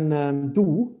you can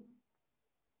do.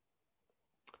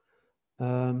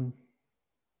 And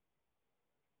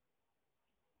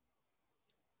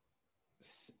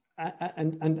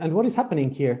what is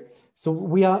happening here? So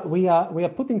we are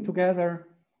putting together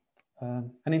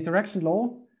an interaction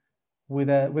law with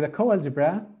a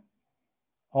coalgebra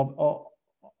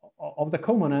of the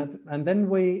comonad, and then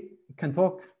we can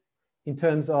talk in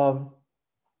terms of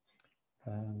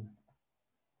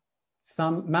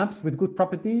some maps with good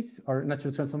properties or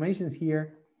natural transformations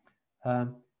here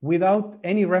without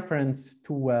any reference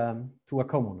to a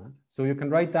comonad. So you can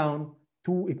write down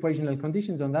two equational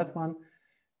conditions on that one.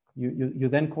 You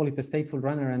then call it a stateful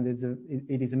runner, and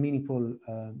it is a meaningful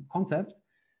concept.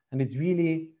 And it's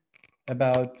really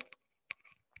about,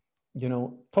 you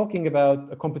know, talking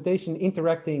about a computation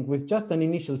interacting with just an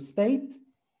initial state.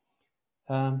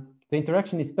 The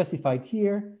interaction is specified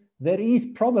here. There is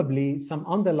probably some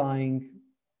underlying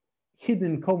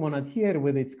hidden comonad here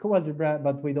with its coalgebra,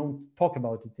 but we don't talk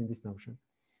about it in this notion.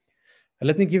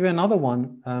 Let me give you another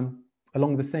one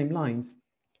along the same lines,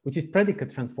 which is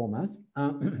predicate transformers.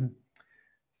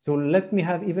 So let me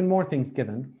have even more things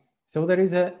given. So there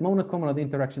is a monad-comonad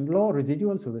interaction law,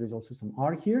 residual, so there is also some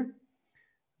R here.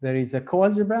 There is a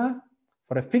coalgebra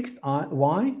for a fixed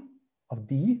Y of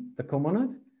D, the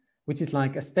comonad, which is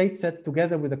like a state set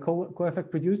together with a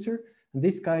coeffect producer. And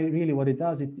this guy, really what it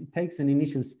does, it takes an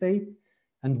initial state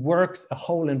and works a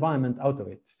whole environment out of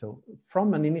it. So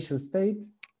from an initial state,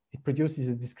 it produces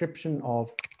a description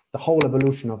of the whole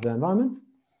evolution of the environment.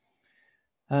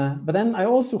 But then I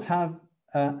also have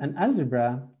an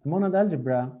algebra, a monad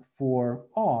algebra for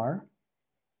R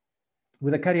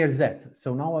with a carrier Z.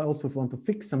 So now I also want to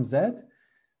fix some Z.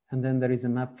 And then there is a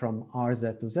map from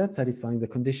RZ to Z, satisfying the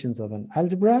conditions of an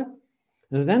algebra.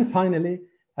 And then finally,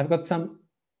 I've got some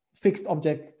fixed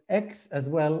object X as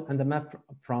well, and the map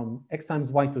from X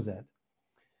times Y to Z.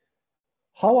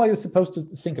 How are you supposed to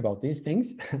think about these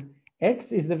things?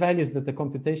 X is the values that the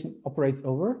computation operates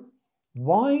over.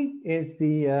 Y is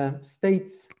the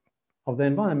states of the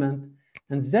environment,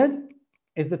 and Z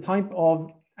is the type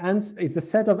of is the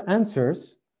set of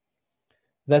answers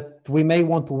that we may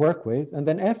want to work with, and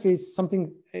then F is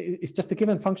something. It's just a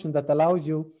given function that allows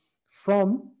you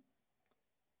from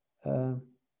the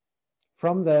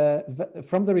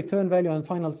return value and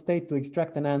final state to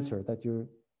extract an answer that you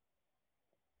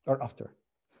are after.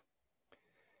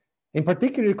 In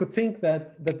particular, you could think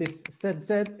that this set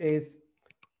Z is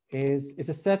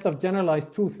a set of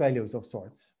generalized truth values of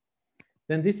sorts.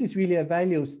 Then this is really a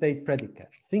value state predicate.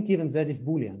 Think even Z is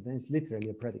Boolean, then it's literally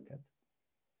a predicate.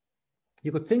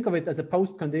 You could think of it as a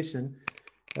post condition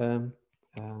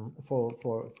for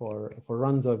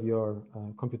runs of your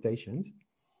computations.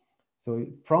 So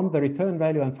from the return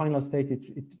value and final state,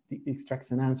 it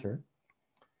extracts an answer.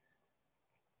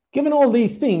 Given all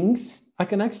these things, I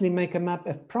can actually make a map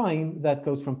F prime that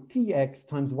goes from Tx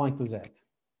times Y to Z.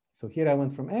 So here I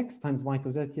went from X times Y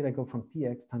to Z. Here I go from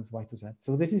Tx times Y to Z.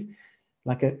 So this is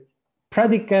like a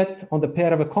predicate on the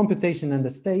pair of a computation and a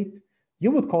state. You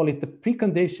would call it the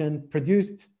precondition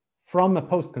produced from a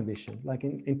post condition, like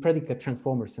in predicate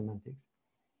transformer semantics.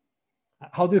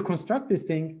 How do you construct this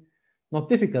thing? Not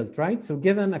difficult, right? So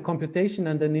given a computation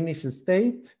and an initial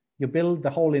state, you build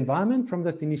the whole environment from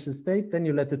that initial state, then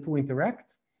you let the two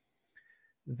interact.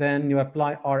 Then you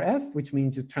apply RF, which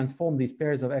means you transform these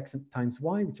pairs of X times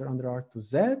Y, which are under R to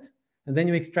Z, and then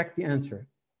you extract the answer.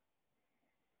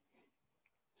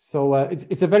 So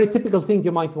it's a very typical thing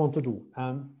you might want to do.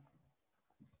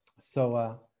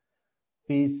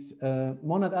 These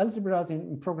monad algebras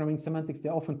in programming semantics,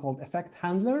 they're often called effect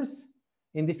handlers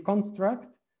in this construct,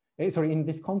 in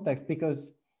this context,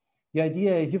 because the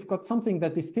idea is you've got something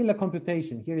that is still a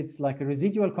computation. Here it's like a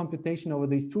residual computation over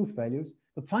these truth values,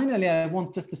 but finally I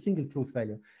want just a single truth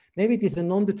value. Maybe it is a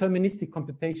non-deterministic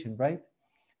computation, right?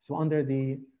 So under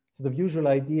the sort of usual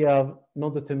idea of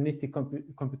non-deterministic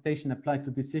computation applied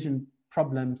to decision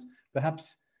problems,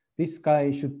 perhaps this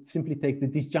guy should simply take the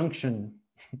disjunction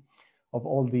of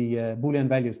all the Boolean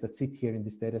values that sit here in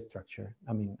this data structure.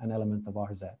 I mean, an element of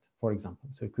RZ, for example.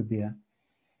 So it could be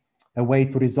a way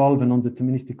to resolve a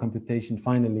non-deterministic computation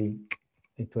finally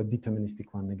into a deterministic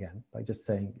one again, by just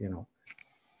saying, you know,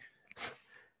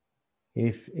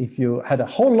 if you had a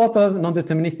whole lot of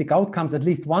non-deterministic outcomes, at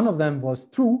least one of them was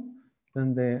true,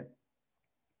 then the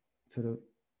sort of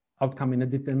outcome in a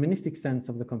deterministic sense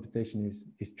of the computation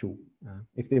is true.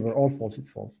 If they were all false, it's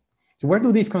false. So where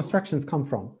do these constructions come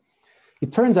from?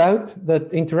 It turns out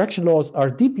that interaction laws are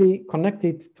deeply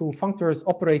connected to functors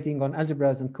operating on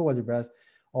algebras and coalgebras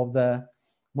of the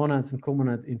monads and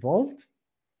comonad involved.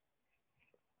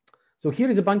 So here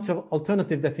is a bunch of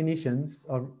alternative definitions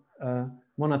of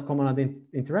monad-comonad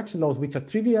interaction laws, which are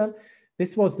trivial.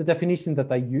 This was the definition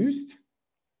that I used.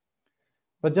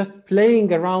 But just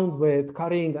playing around with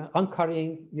carrying,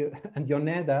 uncurrying and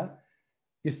Yoneda,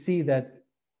 you see that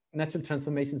natural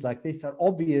transformations like this are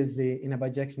obviously in a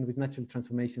bijection with natural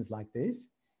transformations like this.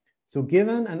 So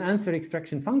given an answer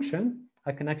extraction function,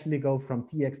 I can actually go from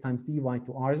Tx times dy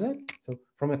to Rz. So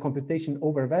from a computation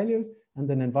over values and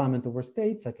an environment over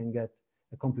states, I can get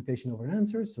a computation over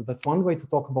answers. So that's one way to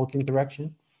talk about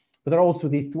interaction. But there are also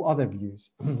these two other views.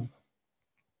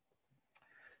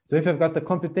 So if I've got the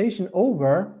computation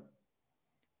over,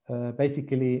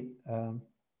 basically,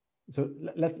 so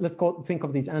let's think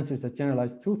of these answers as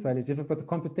generalized truth values. If I've got the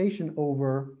computation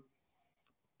over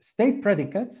state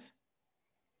predicates,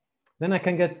 then I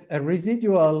can get a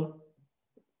residual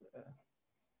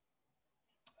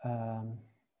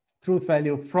truth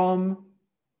value from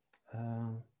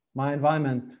my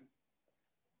environment.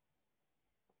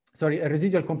 Sorry, a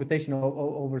residual computation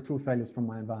over truth values from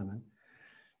my environment.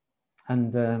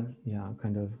 And yeah,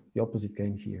 kind of the opposite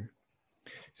game here.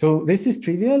 So this is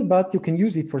trivial, but you can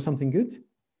use it for something good.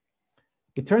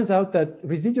 It turns out that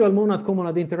residual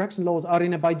monad-comonad interaction laws are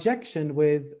in a bijection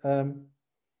with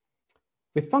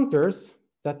functors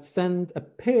that send a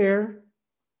pair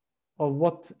of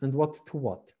what and what to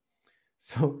what.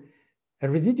 So a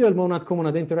residual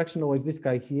monad-comonad interaction law is this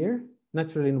guy here,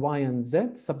 naturally in Y and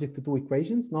Z, subject to two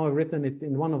equations. Now I've written it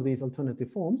in one of these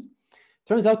alternative forms.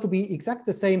 Turns out to be exactly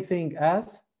the same thing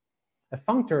as a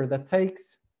functor that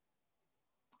takes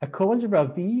a coalgebra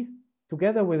of D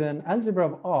together with an algebra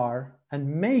of R and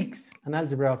makes an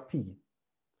algebra of T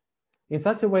in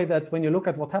such a way that when you look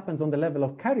at what happens on the level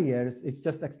of carriers, it's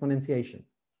just exponentiation.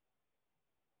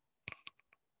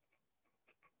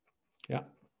 Yeah.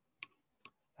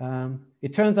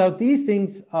 It turns out these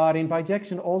things are in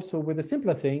bijection also with a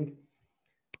simpler thing,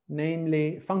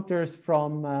 namely functors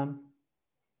from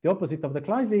the opposite of the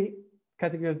Kleisli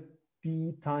category of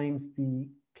D times the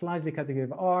Kleisli category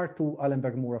of R to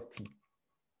Allenberg-Moore of T,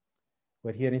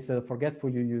 where here instead of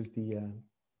forgetful you use the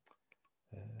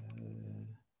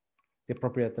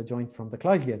appropriate adjoint from the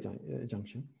Kleisli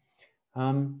junction,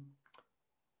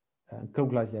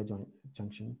 co-Kleisli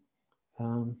adjunction.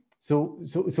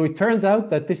 So it turns out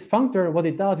that this functor, what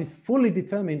it does is fully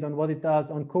determined on what it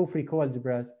does on co-free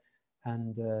coalgebras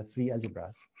and free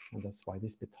algebras, and that's why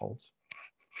this bit holds.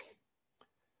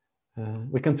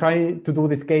 We can try to do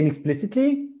this game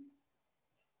explicitly.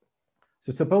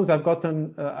 So suppose I've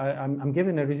gotten, I'm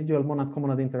given a residual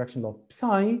monad-comonad interaction law of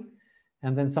psi,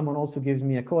 and then someone also gives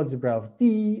me a coalgebra of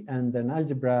D and an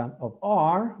algebra of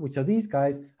R, which are these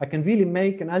guys. I can really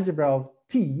make an algebra of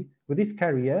T with this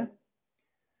carrier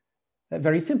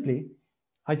very simply.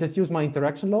 I just use my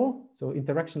interaction law. So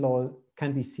interaction law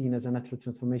can be seen as a natural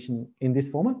transformation in this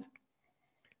format.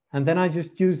 And then I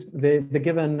just use the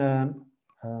given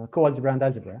coalgebra and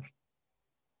algebra.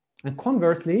 And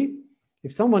conversely,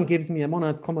 if someone gives me a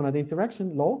monad-comonad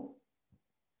interaction law,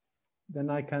 then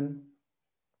I can,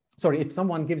 sorry, if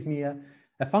someone gives me a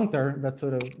functor that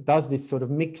sort of does this sort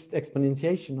of mixed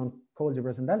exponentiation on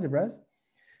coalgebras and algebras,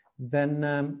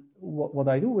 then what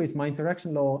I do is my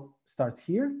interaction law starts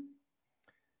here.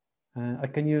 I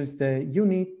can use the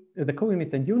unit, the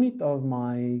co-unit and unit of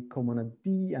my comonad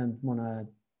D and monad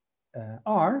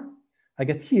R. I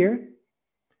get here.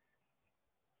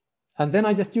 And then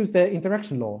I just use the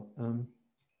interaction law.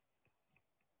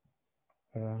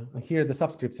 Here the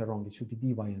subscripts are wrong. It should be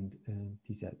dy and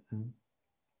tz.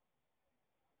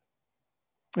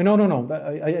 No.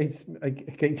 I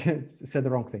said the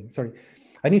wrong thing. Sorry.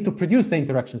 I need to produce the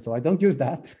interaction, so I don't use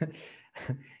that.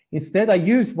 Instead, I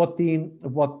use what this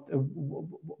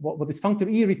functor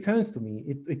E returns to me.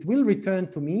 It will return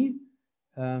to me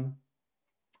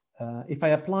if I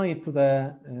apply it to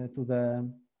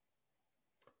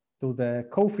the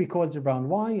co-free coalgebra on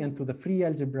Y and to the free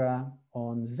algebra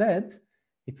on Z.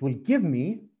 It will give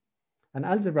me an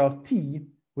algebra of T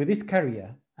with this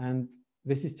carrier, and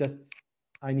this is just,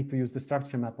 I need to use the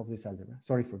structure map of this algebra.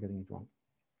 Sorry for getting it wrong.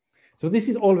 So this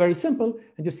is all very simple,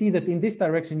 and you see that in this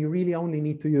direction you really only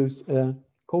need to use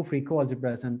co-free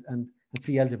coalgebras and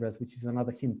free algebras, which is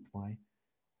another hint why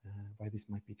this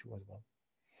might be true as well.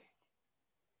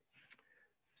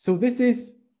 So this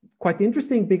is quite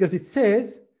interesting because it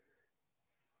says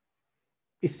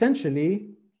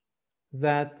essentially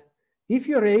that if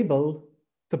you're able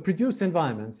to produce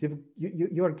environments, you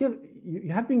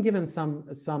have been given some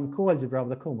coalgebra of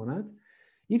the comonad.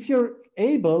 If you're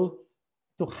able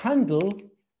to handle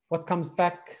what comes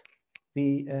back,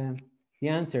 the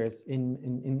answers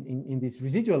in this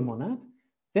residual monad,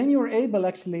 then you're able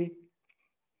actually,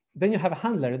 then you have a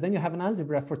handler, then you have an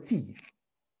algebra for T,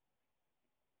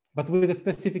 but with a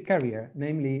specific carrier,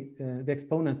 namely the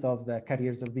exponent of the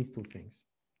carriers of these two things.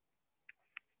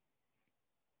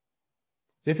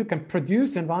 So if you can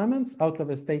produce environments out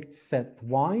of a state set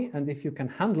Y, and if you can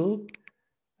handle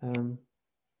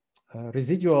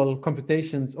residual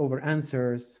computations over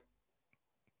answers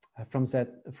from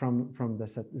the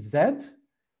set Z,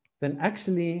 then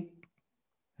actually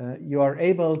you are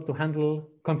able to handle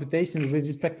computations with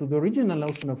respect to the original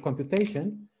notion of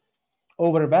computation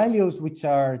over values which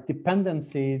are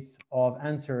dependencies of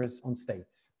answers on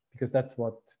states, because that's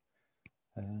what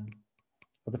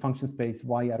the function space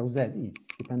Y arrow Z is,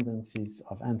 dependencies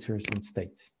of answers on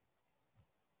states,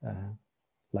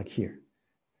 like here.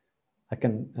 I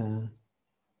can,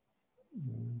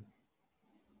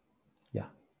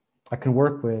 I can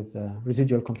work with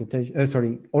residual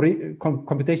computation,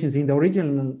 computations in the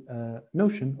original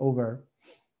notion over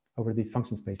these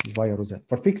function spaces Y arrow Z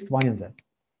for fixed Y and Z.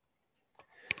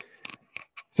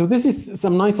 So this is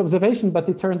some nice observation, but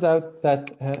it turns out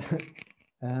that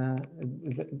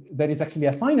there is actually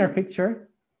a finer picture.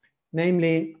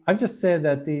 Namely, I've just said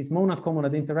that these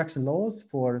monad-comonad interaction laws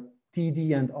for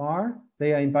TD and R,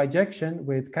 they are in bijection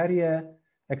with carrier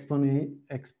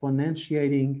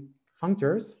exponentiating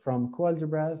functors from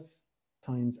coalgebras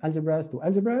times algebras to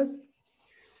algebras.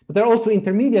 But there are also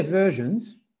intermediate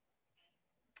versions.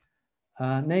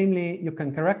 Namely, you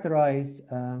can characterize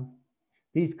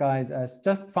these guys as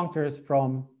just functors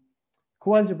from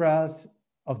coalgebras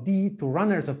of D to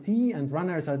runners of T, and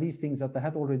runners are these things that I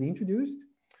had already introduced.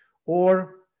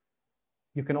 Or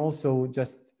you can also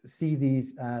just see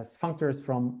these as functors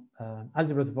from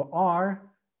algebras of R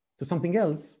to something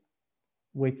else,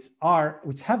 which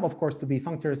have, of course, to be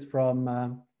functors from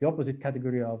the opposite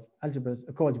category of algebras,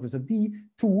 coalgebras of D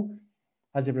to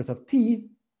algebras of T,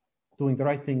 doing the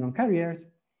right thing on carriers.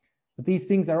 But these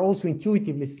things are also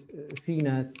intuitively seen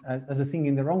as a thing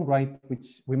in their own right,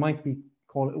 which we might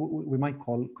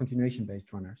call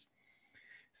continuation-based runners.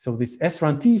 So this S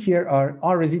run T here are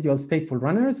R residual stateful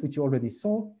runners, which you already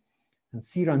saw, and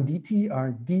C run DT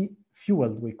are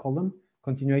D-fueled, we call them,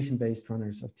 continuation-based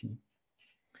runners of T.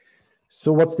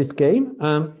 So what's this game?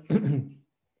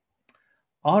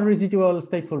 R residual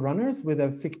stateful runners with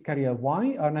a fixed carrier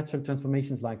Y are natural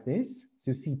transformations like this. So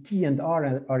you see T and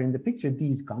R are in the picture, D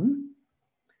is gone.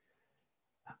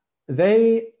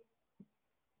 They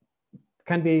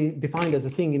can be defined as a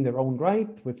thing in their own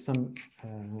right with some,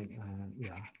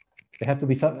 they have to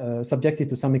be subjected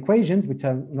to some equations, which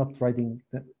I'm not writing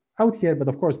out here, but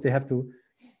of course they have to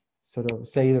sort of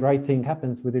say the right thing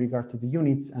happens with regard to the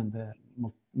units and the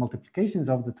multiplications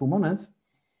of the two monads.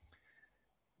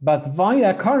 But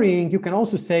via currying, you can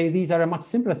also say these are a much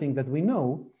simpler thing that we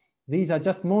know. These are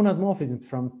just monad morphisms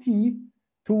from T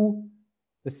to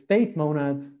the state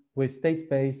monad with state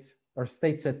space or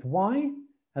state set Y.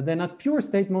 And they're not pure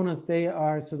state monads, they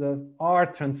are sort of R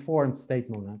transformed state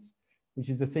monads, which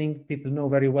is the thing people know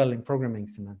very well in programming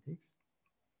semantics.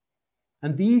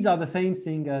 And these are the same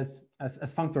thing as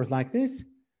functors like this.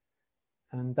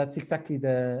 And that's exactly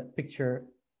the picture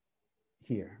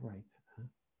here, right?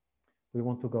 We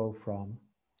want to go from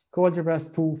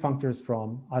coalgebras to functors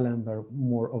from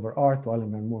Eilenberg-Moore over R to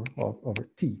Eilenberg-Moore over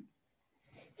T.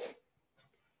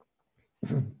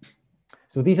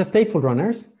 So these are stateful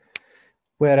runners,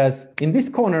 whereas in this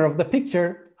corner of the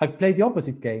picture, I've played the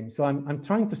opposite game. So I'm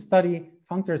trying to study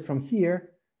functors from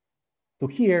here to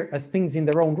here as things in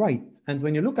their own right. And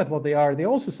when you look at what they are, they're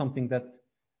also something that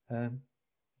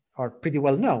are pretty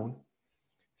well known.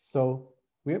 So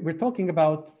we're talking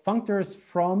about functors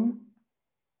from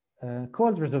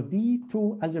coalgebras of D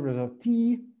to algebras of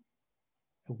T,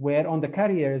 where on the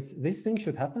carriers, this thing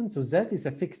should happen. So Z is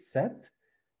a fixed set.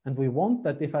 And we want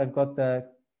that if I've got a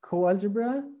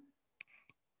coalgebra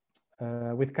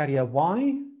with carrier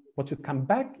Y, what should come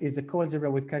back is a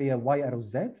coalgebra with carrier Y arrow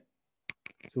Z.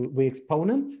 So we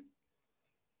exponent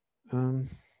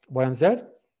Y and Z,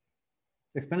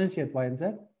 exponentiate Y and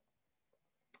Z.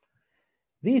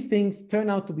 These things turn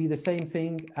out to be the same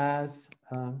thing as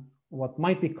what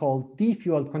might be called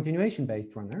D-fueled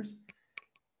continuation-based runners.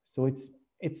 So it's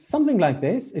something like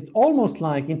this. It's almost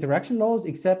like interaction laws,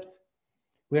 except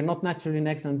we're not naturally in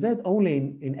X and Z, only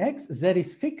in X. Z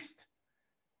is fixed,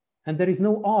 and there is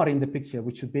no R in the picture,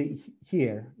 which should be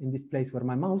here in this place where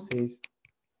my mouse is,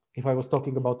 if I was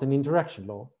talking about an interaction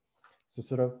law. So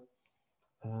sort of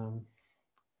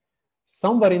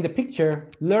somewhere in the picture,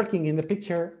 lurking in the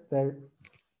picture, there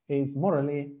is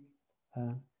morally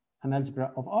an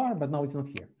algebra of R, but now it's not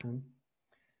here.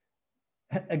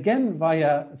 Again,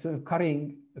 via sort of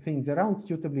carrying things around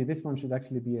suitably, this one should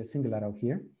actually be a single arrow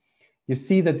here. You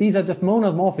see that these are just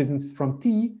monad morphisms from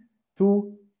T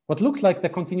to what looks like the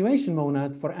continuation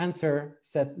monad for answer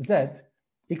set Z,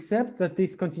 except that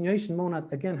this continuation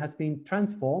monad again has been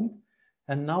transformed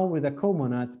and now with a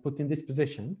comonad put in this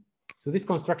position. So this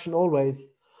construction always,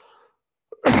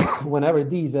 whenever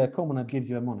D is a comonad, gives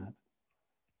you a monad.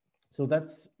 So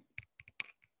that's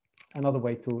another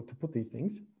way to put these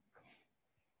things.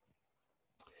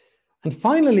 And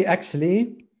finally,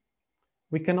 actually,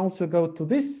 we can also go to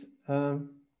this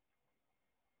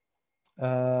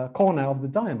corner of the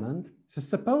diamond. So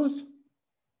suppose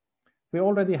we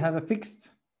already have a fixed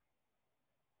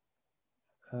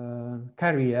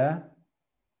carrier,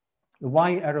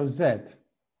 Y arrow Z,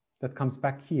 that comes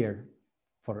back here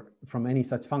from any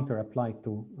such functor applied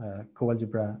to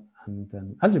coalgebra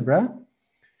and algebra.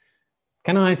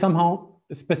 Can I somehow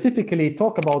specifically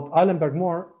talk about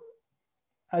Eilenberg-Moore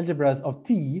algebras of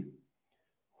T,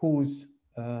 whose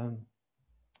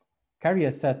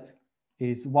carrier set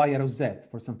is Y arrow Z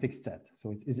for some fixed set.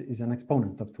 So it is an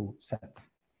exponent of two sets.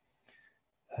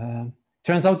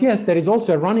 Turns out, yes, there is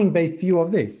also a running-based view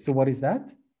of this. So what is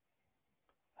that?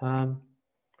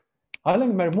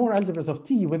 Eilenberg-Moore algebras of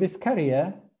T with this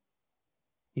carrier,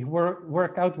 you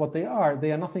work out what they are.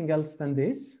 They are nothing else than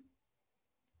this.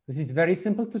 This is very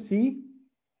simple to see.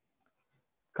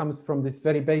 Comes from this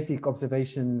very basic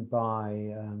observation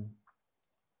by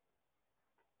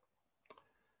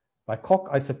Koch,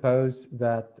 I suppose,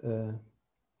 that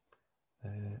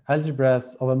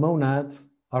algebras of a monad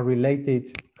are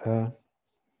related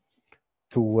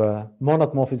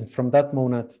monad morphism, from that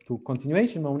monad to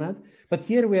continuation monad. But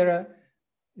here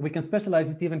we can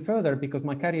specialize it even further because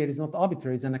my carrier is not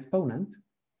arbitrary, it's an exponent.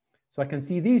 So I can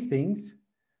see these things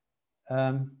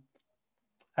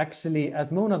actually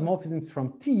as monad morphisms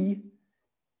from T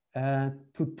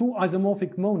to two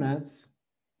isomorphic monads,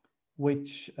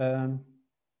 which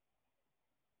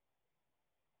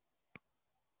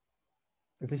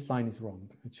this line is wrong.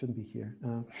 It shouldn't be here.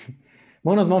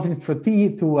 Monad morphism for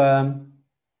T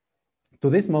to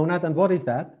this monad. And what is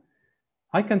that?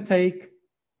 I can take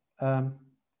kind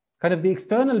of the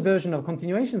external version of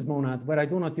continuations monad where I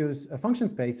do not use a function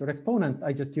space or exponent.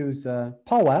 I just use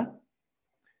power.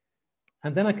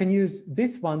 And then I can use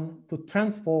this one to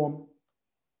transform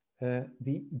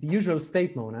the usual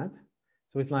state monad.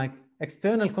 So it's like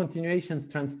external continuations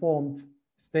transformed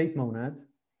state monad,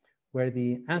 where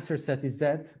the answer set is Z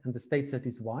and the state set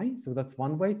is Y. So that's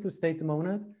one way to state the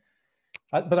monad.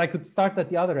 But I could start at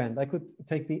the other end. I could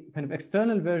take the kind of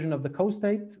external version of the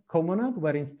co-state comonad,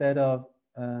 where instead of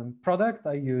product,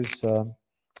 I use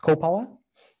copower.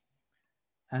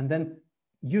 And then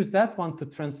use that one to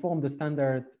transform the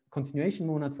standard continuation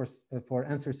monad for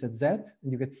answer set Z.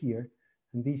 And you get here.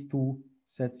 And these two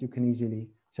sets you can easily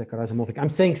check are isomorphic. I'm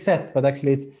saying set, but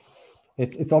actually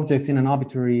it's objects in an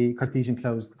arbitrary Cartesian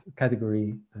closed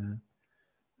category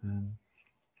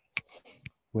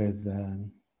with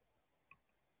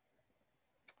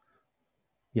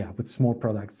small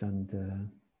products and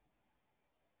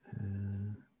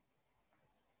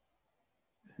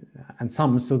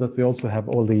sums, so that we also have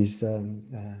all these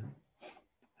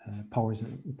powers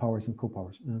and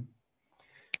copowers.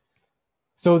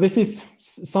 So this is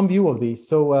some view of these.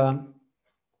 So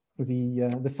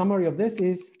the summary of this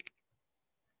is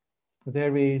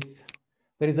there is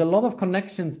a lot of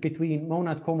connections between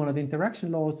monad-comonad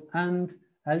interaction laws and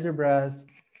algebras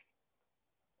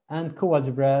and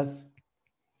coalgebras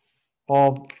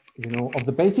of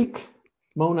the basic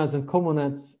monads and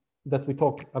comonads that we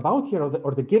talk about here,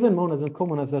 or the given monads and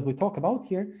comonads that we talk about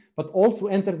here, but also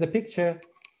enter the picture,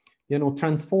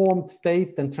 transformed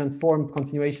state and transformed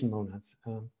continuation monads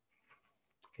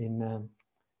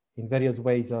in various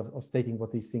ways of stating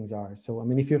what these things are. So I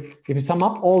mean, if you sum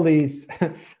up all these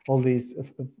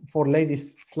four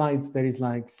latest slides, there is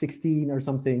like 16 or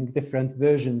something different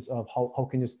versions of how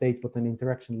can you state what an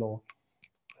interaction law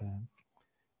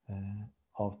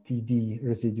of TD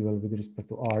residual with respect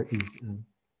to R is.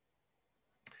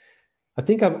 I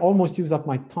think I've almost used up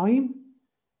my time.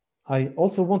 I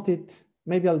also wanted,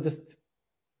 maybe I'll just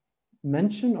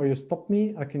mention, or you stop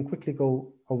me, I can quickly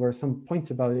go over some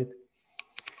points about it.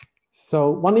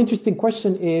 So one interesting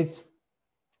question is,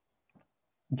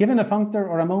 given a functor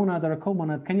or a monad or a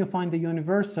comonad, can you find the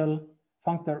universal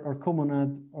functor or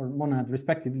comonad or monad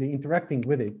respectively interacting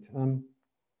with it?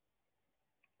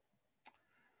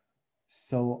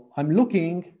 So I'm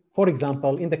looking, for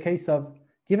example, in the case of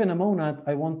given a monad,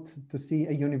 I want to see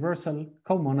a universal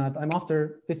comonad. I'm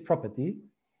after this property.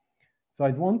 So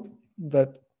I'd want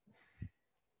that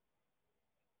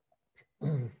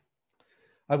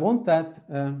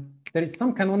there is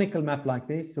some canonical map like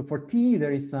this. So for T,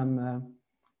 there is some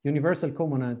universal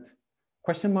comonad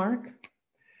question mark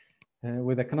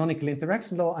with a canonical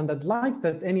interaction law. And I'd like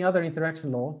that any other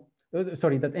interaction law,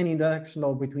 that any interaction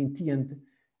law between T and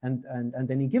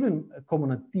any given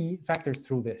comonad T factors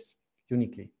through this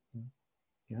uniquely.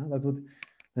 Yeah, that would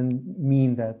then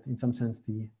mean that in some sense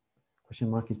the question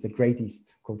mark is the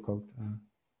greatest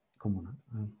comonad.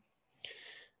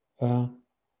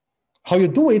 How you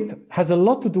do it has a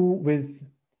lot to do with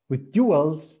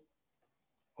duals,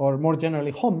 or more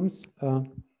generally HOMs,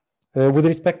 with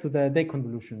respect to the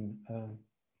deconvolution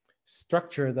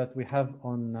structure that we have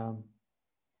on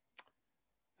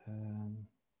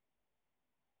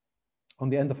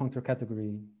the endofunctor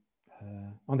category,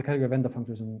 on the category of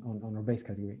endofunctors on our base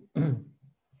category.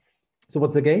 So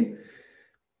what's the game?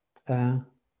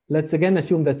 Let's again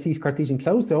assume that C is Cartesian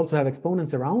closed. I also have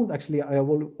exponents around. Actually, I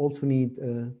will also need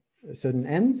certain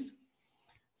ends.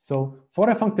 So for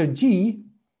a functor G,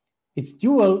 its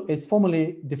dual is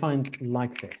formally defined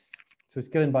like this. So it's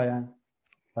given by an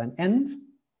end.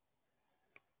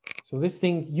 So this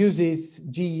thing uses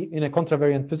G in a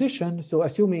contravariant position. So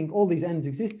assuming all these ends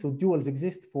exist, so duals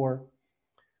exist for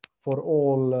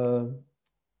all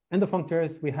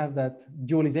endofunctors, we have that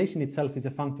dualization itself is a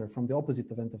functor from the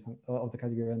opposite of the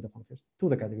category of endofunctors to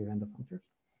the category of endofunctors.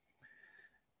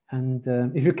 And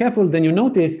if you're careful, then you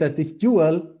notice that this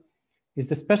dual is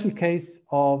the special case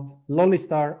of lolly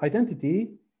star identity,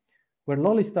 where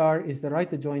lolly star is the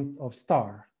right adjoint of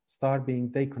star, star being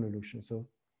deconvolution. So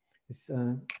it's,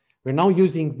 we're now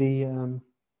using the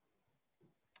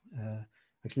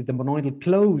actually the monoidal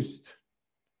closed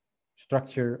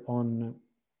structure on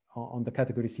the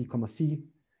category C, C,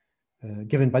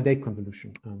 given by Date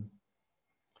convolution.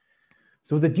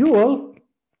 So the dual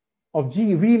of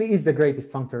G really is the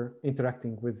greatest functor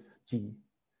interacting with G.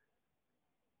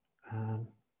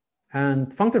 And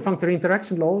functor-functor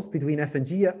interaction laws between F and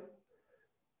G,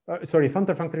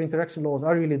 functor-functor interaction laws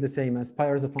are really the same as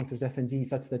pairs of functors F and G,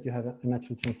 such that you have a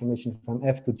natural transformation from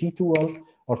F to G dual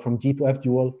or from G to F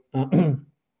dual.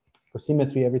 For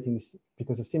symmetry, everything is,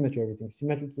 because of symmetry, everything is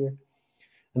symmetric here.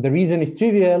 And the reason is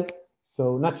trivial.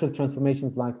 So natural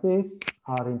transformations like this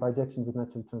are in bijection with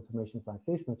natural transformations like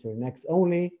this, natural in X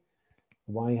only.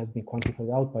 Y has been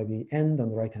quantified out by the end on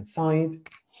the right-hand side.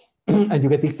 And you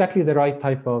get exactly the right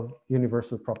type of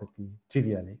universal property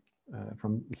trivially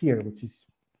from here, which is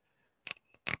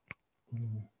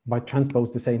by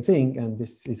transpose the same thing. And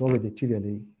this is already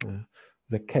trivially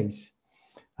the case.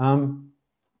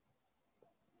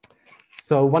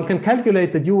 So one can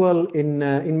calculate the dual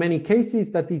in many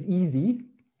cases. That is easy.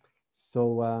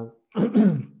 So,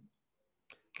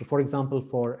 for example,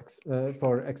 for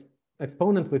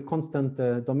exponent with constant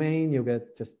domain, you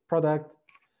get just product,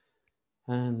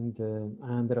 and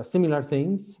there are similar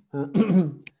things.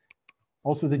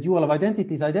 Also, the dual of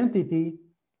identity is identity.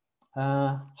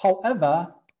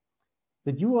 However,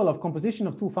 the dual of composition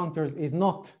of two functors is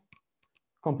not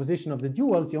composition of the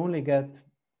duals. You only get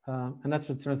a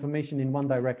natural transformation in one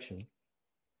direction,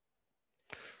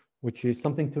 which is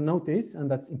something to notice, and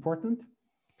that's important.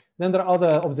 Then there are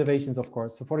other observations, of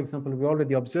course. So for example, we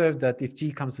already observed that if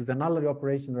G comes with a nullary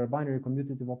operation or a binary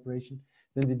commutative operation,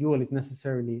 then the dual is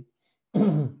necessarily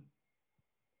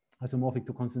isomorphic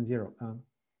to constant zero.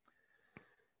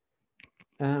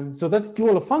 So that's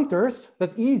dual of functors.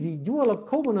 That's easy. Dual of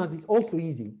comonads is also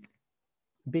easy,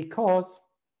 because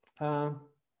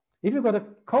if you've got a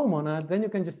comonad, then you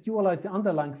can just dualize the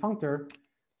underlying functor,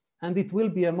 and it will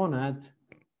be a monad.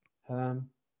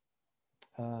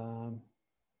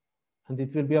 And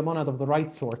it will be a monad of the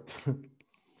right sort.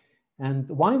 And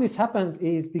why this happens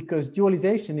is because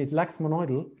dualization is lax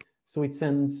monoidal. So it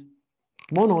sends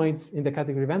monoids in the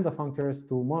category Vanda functors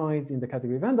to monoids in the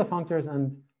category Vanda functors.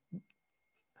 And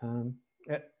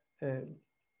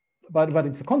but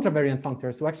it's a contravariant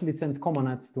functor. So actually it sends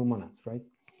comonads to monads, right?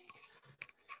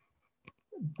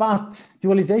 But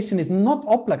dualization is not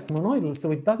oplex monoidal.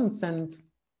 So it doesn't send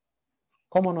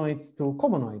comonoids to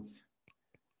comonoids.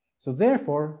 So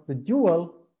therefore, the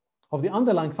dual of the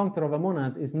underlying functor of a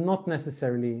monad is not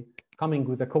necessarily coming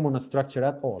with a comonad structure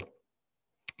at all.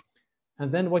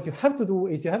 And then what you have to do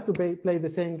is you have to play the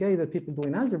same game that people do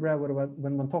in algebra, where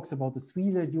when one talks about the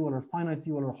Sweeler dual or finite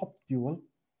dual or Hopf dual,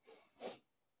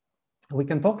 we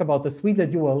can talk about the Sweeler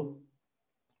dual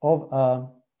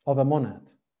of a monad.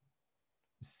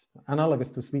 It's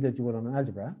analogous to Sweeler dual on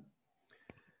algebra.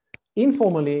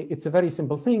 Informally, it's a very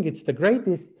simple thing. It's the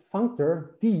greatest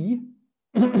functor, D,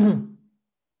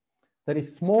 that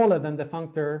is smaller than the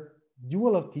functor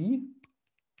dual of T,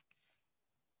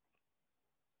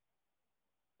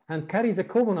 and carries a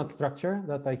comonad structure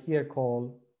that I here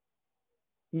call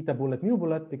eta bullet mu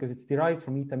bullet, because it's derived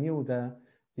from eta mu, the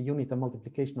unit of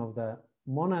multiplication of the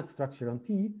monad structure on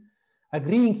T,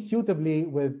 agreeing suitably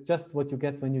with just what you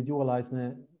get when you dualize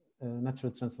the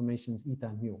natural transformations eta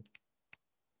and mu.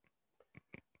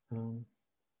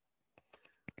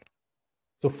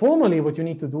 So formally, what you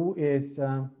need to do is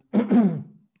to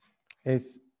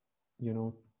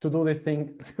do this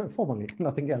thing formally,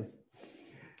 nothing else.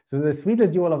 So the Sweeler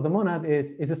dual of the monad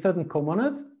is a certain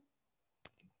comonad,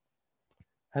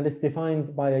 and it's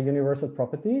defined by a universal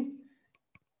property.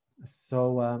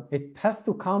 So it has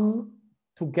to come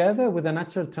together with a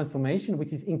natural transformation,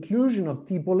 which is inclusion of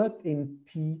T bullet in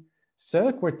T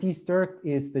circ, where T circ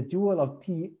is the dual of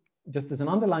T just as an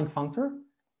underlying functor,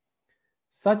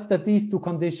 such that these two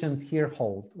conditions here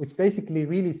hold, which basically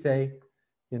really say,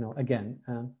 again,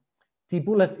 T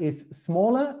bullet is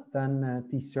smaller than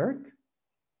T circ,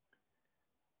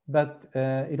 but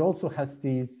it also has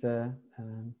these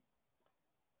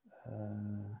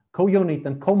co-unit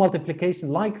and co-multiplication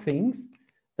like things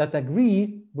that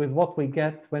agree with what we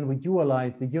get when we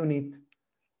dualize the unit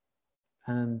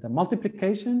and the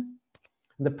multiplication.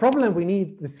 And the problem we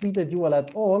need the Sweeler dual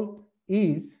at all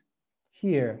is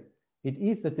here. It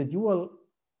is that the dual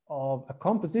of a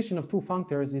composition of two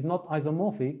functors is not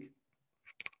isomorphic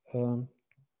to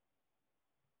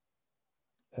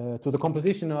the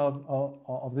composition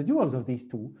of the duals of these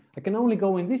two. I can only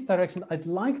go in this direction. I'd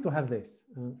like to have this.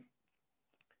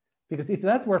 Because if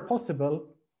that were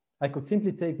possible, I could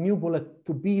simply take mu bullet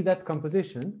to be that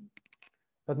composition.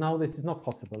 but now this is not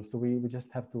possible. So we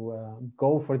just have to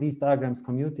go for these diagrams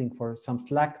commuting for some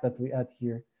slack that we add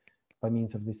here by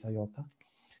means of this iota.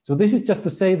 So this is just to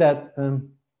say that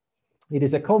it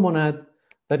is a comonad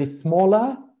that is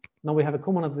smaller. Now we have a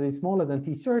comonad that is smaller than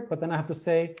T circ, but then I have to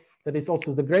say that it's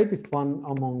also the greatest one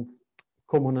among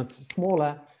comonads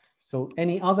smaller. So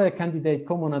any other candidate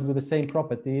comonad with the same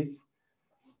properties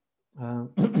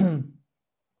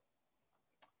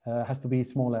has to be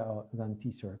smaller than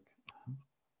T circ.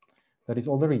 That is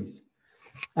all there is.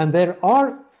 And there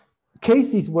are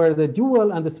cases where the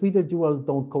dual and the Sweeter dual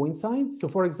don't coincide. So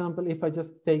for example, if I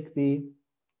just take the,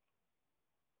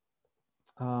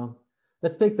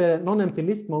 let's take the non-empty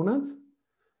list monad.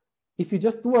 If you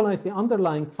just dualize the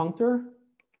underlying functor,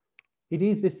 it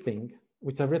is this thing,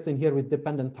 which I've written here with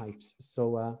dependent types.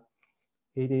 So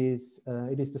it is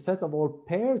the set of all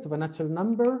pairs of a natural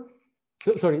number.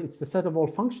 So, sorry, it's the set of all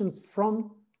functions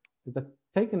from that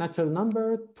take a natural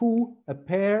number to a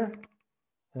pair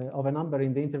of a number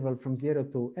in the interval from 0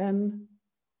 to n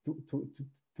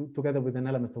together with an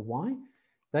element of y.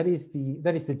 That is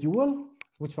the dual,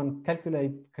 which one can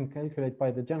calculate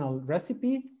by the general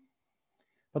recipe.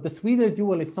 But the Sweeter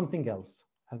dual is something else.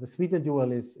 The Sweeter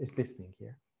dual is this thing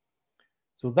here.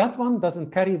 So that one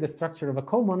doesn't carry the structure of a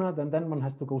comonad, and then one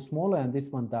has to go smaller, and this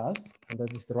one does, and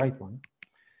that is the right one.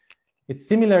 It's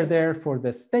similar there for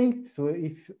the state. So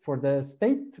if for the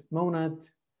state monad,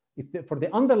 for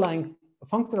the underlying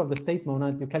functor of the state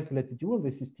monad, you calculate the dual.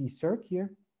 This is T circ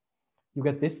here. You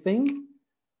get this thing.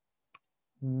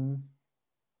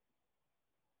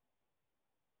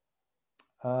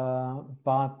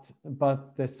 But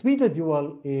the Sweeter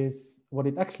dual is what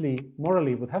it actually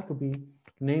morally would have to be,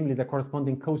 namely the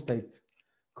corresponding co-state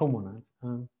comonad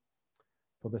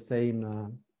for the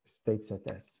same state set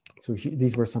S. So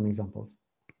these were some examples.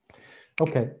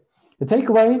 Okay, the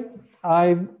takeaway,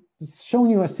 I've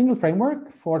shown you a single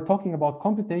framework for talking about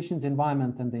computations,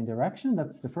 environment, and the interaction.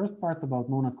 That's the first part about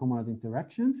monad-comonad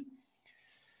interactions.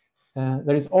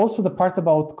 There is also the part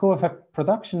about coeffect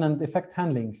production and effect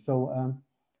handling. So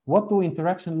what do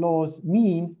interaction laws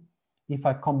mean if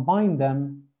I combine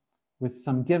them with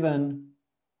some given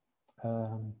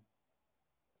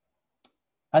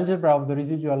algebra of the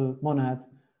residual monad,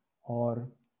 or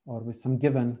with some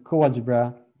given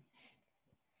coalgebra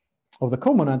of the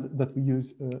comonad that we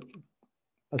use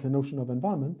as a notion of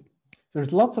environment.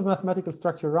 There's lots of mathematical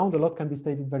structure around. A lot can be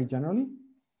stated very generally.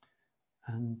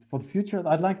 And for the future,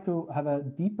 I'd like to have a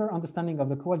deeper understanding of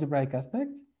the coalgebraic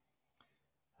aspect.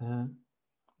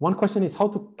 One question is how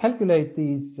to calculate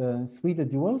these Sweeter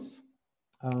duals.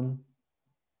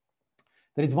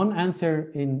 There is one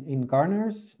answer in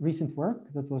Garner's recent work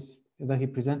that he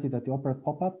presented at the Opera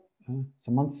Pop-up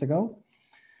some months ago.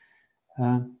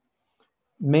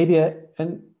 Maybe a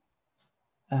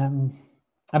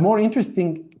more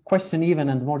interesting question even,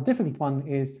 and more difficult one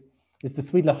is the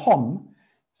Sweeter-Hom.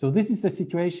 So this is the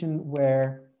situation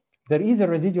where there is a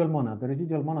residual monad. The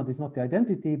residual monad is not the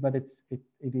identity, but it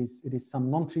is some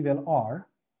non-trivial R.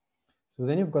 So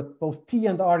then you've got both T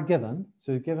and R given.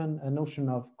 So you've given a notion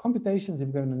of computations,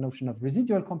 you've given a notion of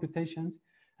residual computations,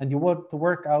 and you want to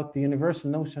work out the universal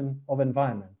notion of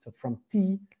environment. So from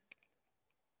T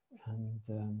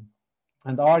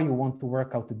and R, you want to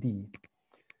work out the D.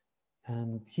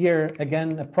 And here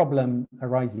again, a problem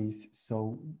arises.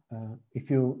 So if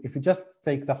you just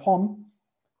take the Hom,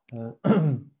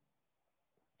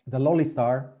 the lolly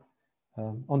star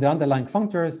on the underlying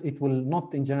functors, it will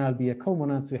not in general be a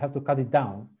comonad, so you have to cut it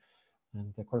down.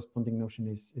 And the corresponding notion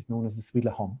is known as the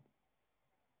Sweeter-Hom.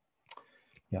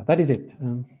 Yeah, that is it.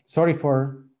 Sorry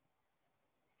for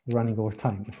running over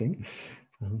time, I think.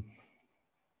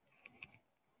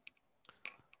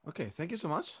 Okay, thank you so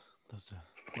much. That's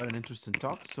quite an interesting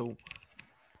talk. So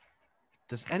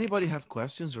does anybody have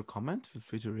questions or comment? Feel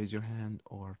free to raise your hand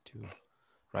or to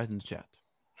write in the chat.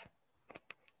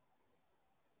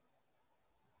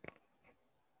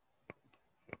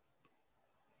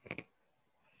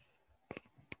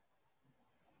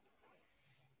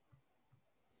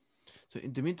 So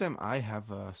in the meantime, I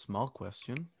have a small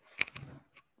question.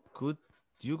 Could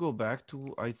you go back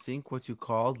to, I think, what you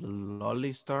called the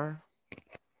lolly star?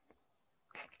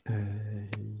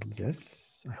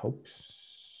 Yes, I hope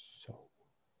so.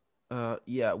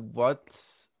 Yeah, what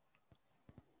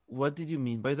did you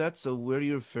mean by that? So were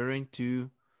you referring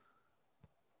to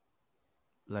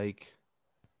like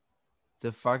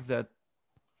the fact that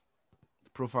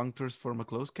profunctors form a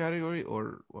closed category,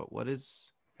 or what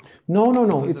is? No.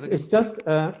 It's just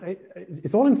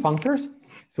it's all in functors.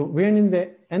 So we're in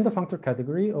the end of functor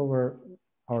category over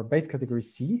our base category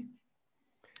C.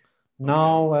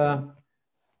 Now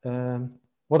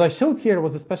What I showed here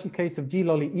was a special case of G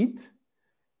lolly it,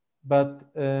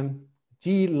 but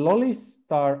G lolly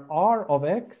star R of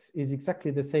X is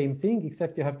exactly the same thing,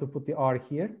 except you have to put the R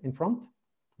here in front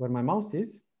where my mouse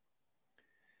is.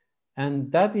 And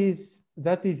that is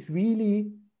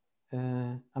really,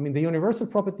 I mean, the universal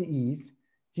property is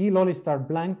G lolly star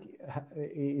blank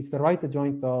is the right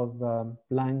adjoint of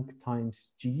blank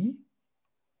times G,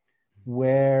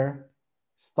 where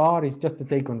star is just the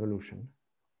day convolution.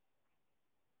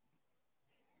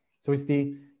 So it's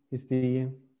the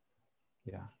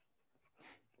yeah.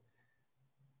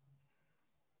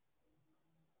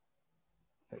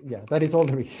 Yeah, that is all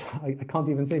there is. I can't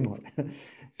even say more.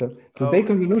 so day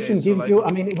convolution gives like you, I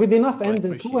mean, with enough ends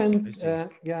and coends. Yeah.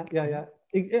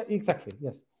 Exactly.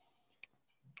 Yes.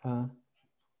 Well,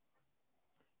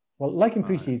 like in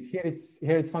pre-sheets, here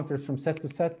it's functors from set to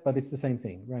set, but it's the same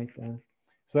thing, right?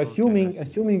 So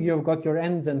assuming you've got your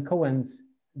ends and coends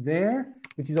there,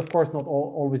 which is of course not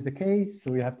always the case.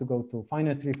 So you have to go to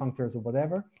finite tree functors or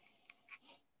whatever,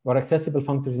 or accessible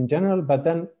functors in general. But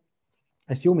then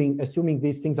assuming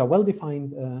these things are well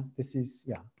defined, this is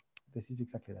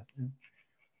exactly that. Yeah.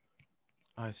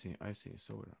 I see.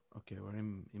 So we're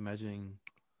imagining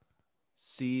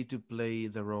C to play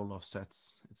the role of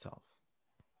sets itself.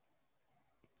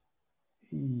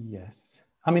 Yes.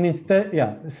 I mean, instead,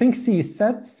 yeah, think C is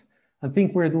sets and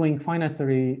think we're doing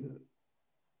finitary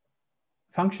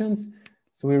functions.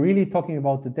 So we're really talking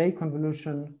about the day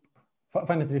convolution,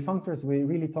 finitary functors. We're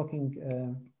really talking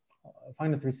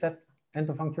finitary set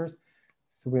entofunctors.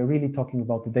 So we're really talking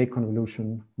about the day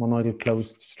convolution monoidal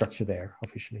closed structure there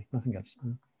officially, nothing else.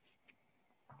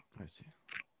 I see.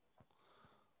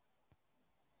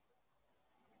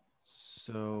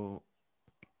 So,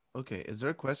 okay, is there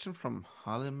a question from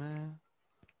Halime?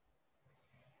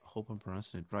 Hope I'm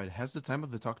pronouncing it right. Has the time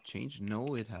of the talk changed?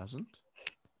 No, it hasn't.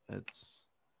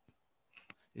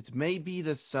 It may be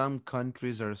that some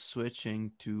countries are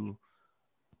switching to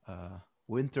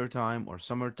winter time or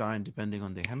summertime, depending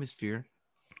on the hemisphere.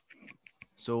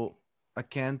 So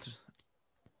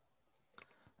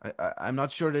I'm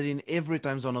not sure that in every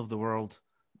time zone of the world,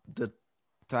 the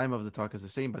time of the talk is the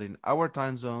same, but in our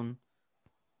time zone,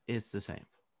 it's the same.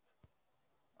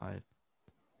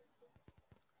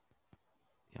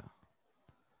 Yeah.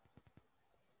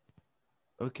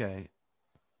 Okay.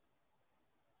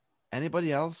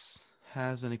 Anybody else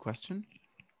has any question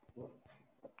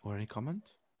or any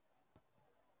comment?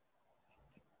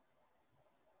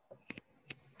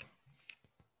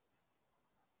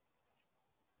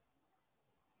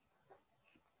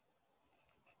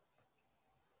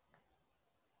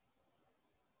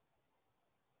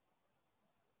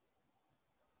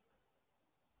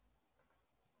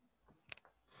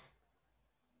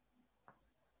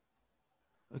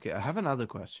 Okay, I have another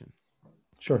question.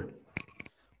 Sure.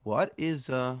 What is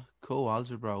a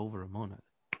coalgebra over a monad?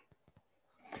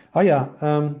 Oh yeah,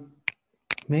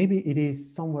 maybe it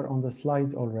is somewhere on the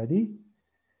slides already.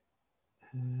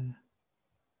 It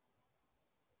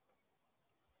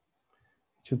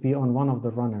should be on one of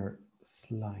the runner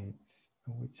slides,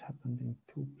 which happened in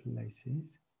 2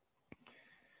 places.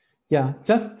 Yeah,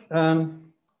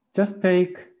 just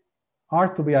take R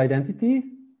to be identity.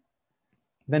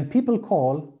 Then people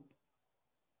call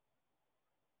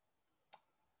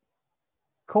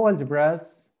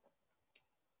coalgebras.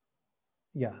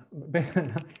 Yeah,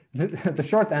 the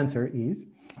short answer is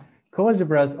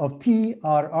coalgebras of T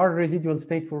are R residual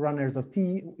stateful runners of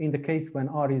T in the case when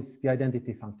R is the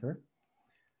identity functor.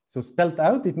 So spelled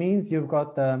out, it means you've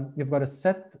got a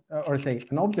set or say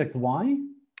an object Y,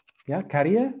 yeah,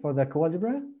 carrier for the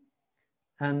coalgebra,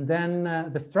 and then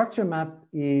the structure map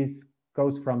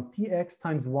goes from Tx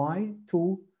times Y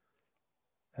to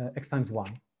X times Y,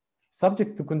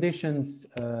 subject to conditions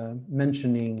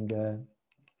mentioning.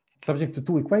 Subject to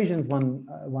 2 equations,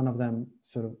 one of them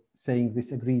sort of saying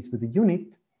this agrees with the unit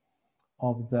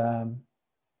of the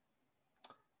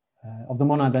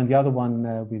monad, and the other one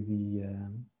with the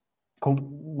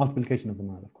multiplication of the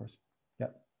monad, of course.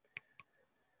 Yeah,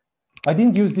 I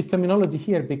didn't use this terminology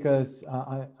here because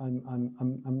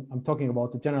I'm talking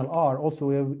about the general R. Also,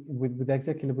 with the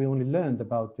executive, we only learned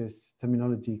about this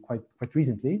terminology quite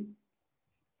recently,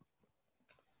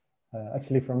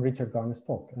 actually from Richard Garner's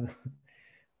talk.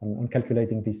 On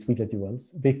calculating these Wheeler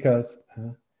duals, because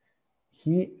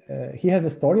he has a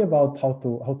story about how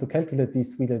to calculate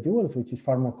these Wheeler duals, which is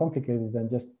far more complicated than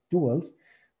just duals,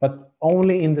 but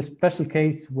only in the special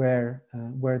case where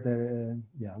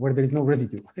there is no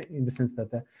residue, in the sense that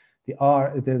the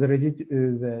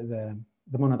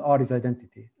monad R is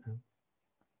identity.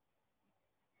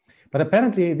 But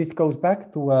apparently this goes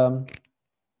back to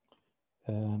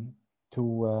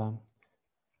to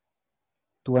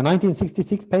a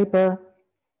 1966 paper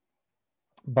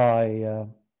by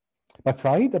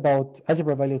Fried about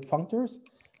algebra valued functors,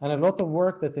 and a lot of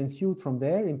work that ensued from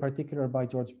there, in particular by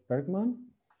George Bergman.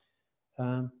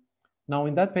 Now,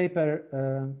 in that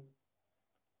paper,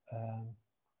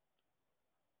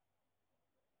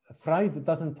 Fried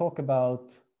doesn't talk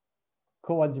about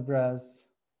coalgebras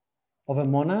of a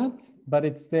monad, but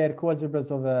it's their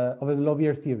coalgebras of a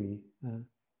Lauvier theory.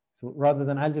 So rather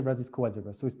than algebras, it's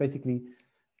coalgebras. So it's basically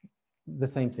the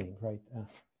same thing, right?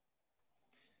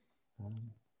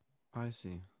 I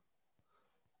see.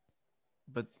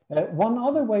 But one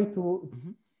other way to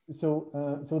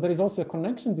so there is also a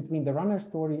connection between the runner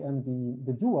story and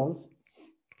the duals.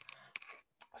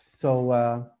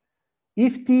 So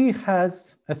if T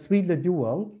has a Sweedler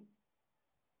dual,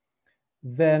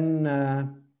 then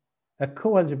a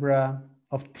coalgebra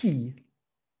of T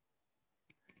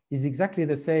is exactly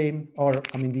the same, or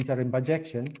I mean, these are in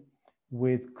bijection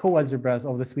with coalgebras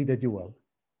of the Sweedler dual.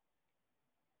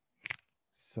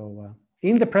 So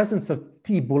in the presence of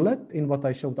T bullet, in what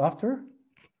I showed after,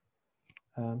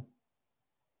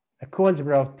 a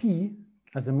coalgebra of T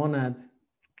as a monad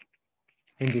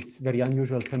in this very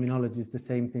unusual terminology is the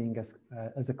same thing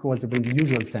as a coalgebra in the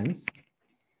usual sense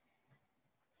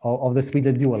of the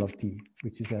Sweedler dual of T,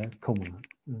 which is a comonad.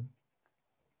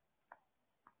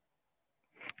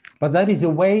 But that is a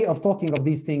way of talking of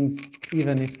these things,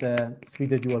 even if the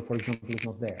Sweedler dual, for example, is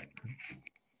not there.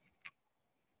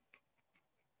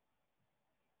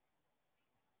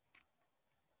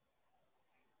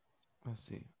 I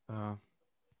see.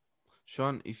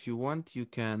 Sean, if you want, you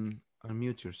can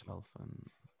unmute yourself and.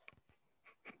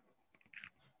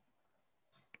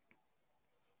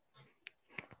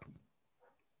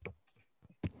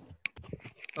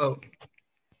 Oh,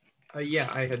 yeah,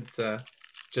 I had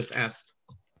just asked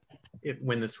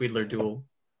when the Sweedler dual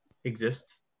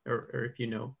exists, or if you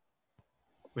know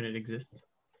when it exists.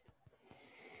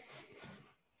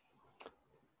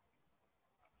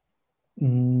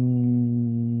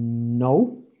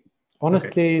 No,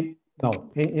 honestly, okay.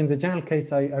 No. In the general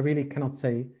case, I really cannot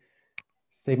say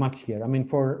much here. I mean,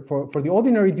 for the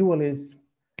ordinary dual it's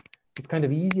kind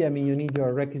of easy. I mean, you need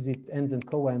your requisite ends and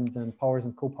coends and powers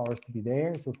and copowers to be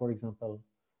there. So, for example,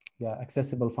 yeah,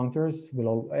 accessible functors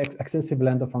accessible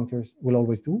end of functors will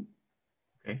always do.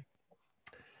 Okay.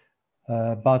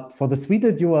 But for the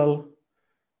Sweedler dual,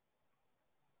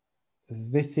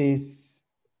 this is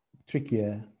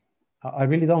trickier. I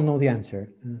really don't know the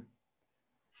answer.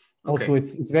 Also, okay.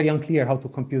 it's very unclear how to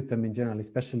compute them in general,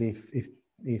 especially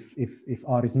if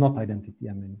R is not identity.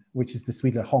 I mean, which is the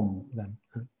Sweedler Hom then,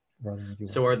 rather than dual.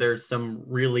 So, are there some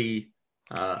really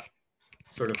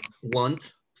sort of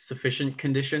blunt, sufficient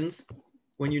conditions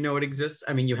when you know it exists?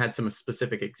 I mean, you had some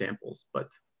specific examples, but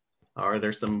are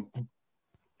there some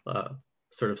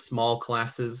sort of small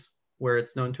classes where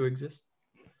it's known to exist?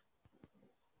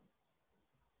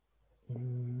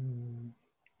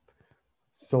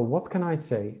 So what can I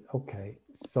say? Okay,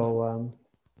 so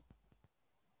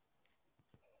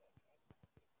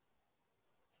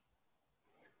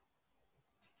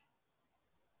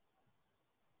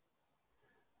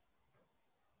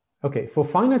okay, for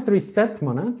finitary set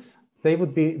monads, they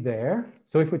would be there.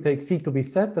 So if we take C to be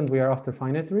set and we are after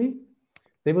finitary,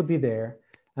 they would be there.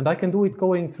 And I can do it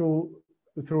going through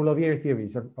Lauvier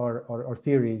theories or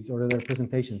theories or other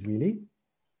representations, really.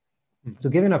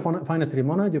 So given a finitary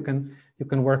monad, you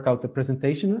can work out the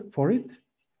presentation for it.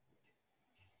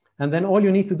 And then all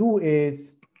you need to do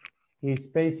is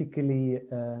basically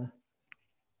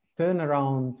turn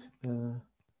around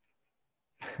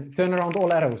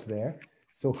all arrows there.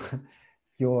 So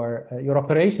your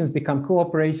operations become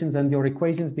co-operations and your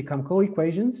equations become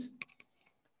co-equations.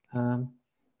 And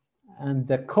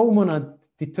the comonad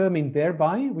determined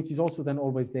thereby, which is also then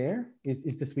always there,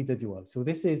 is the Sweedler dual. So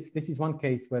this is one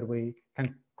case where we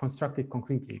can construct it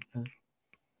concretely.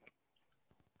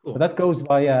 Cool. But that goes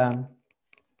via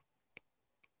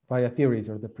theories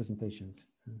or the presentations.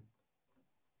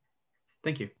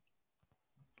 Thank you.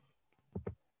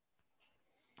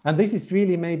 And this is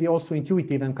really maybe also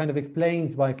intuitive and kind of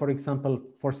explains why, for example,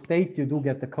 for state you do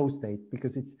get the co-state,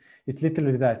 because it's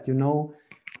literally that, you know,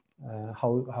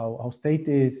 how state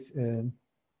is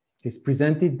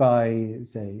presented by,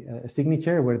 say, a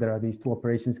signature where there are these two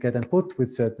operations get and put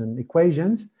with certain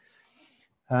equations.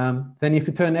 Then if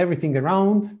you turn everything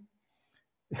around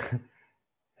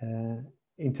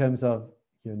in terms of,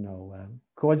 you know,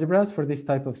 coalgebras for this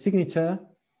type of signature,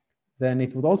 then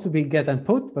it would also be get and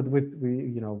put, but with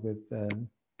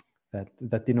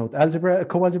that denote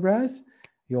coalgebras.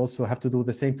 You also have to do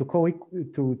the same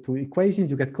to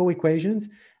equations. You get co-equations,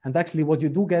 and actually what you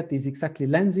do get is exactly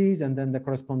lenses, and then the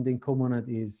corresponding comonad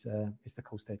is the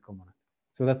co-state comonad.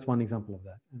 So that's one example of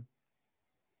that.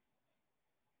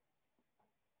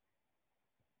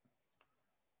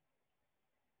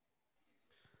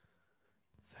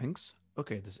 Thanks.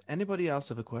 Okay, does anybody else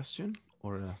have a question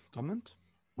or a comment?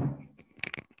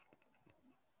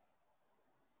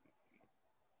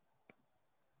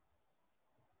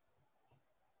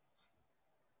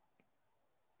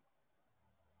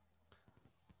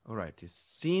 All right, it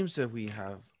seems that we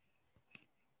have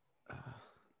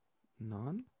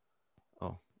none.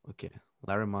 Oh, okay.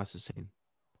 Larry Moss is saying,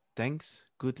 thanks.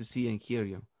 Good to see and hear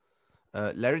you.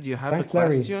 Larry, do you have a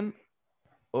question?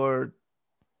 Or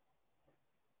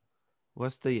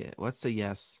what's the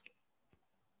yes?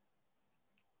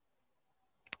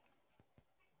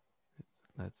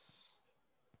 I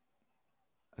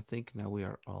think now we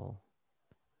are all.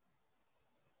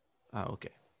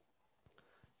 Okay.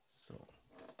 So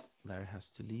Larry has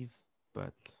to leave,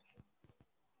 but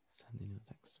sending you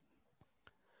thanks.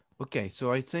 Okay,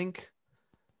 so I think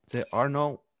there are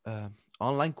no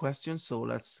online questions, so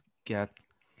let's get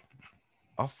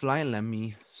offline. Let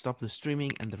me stop the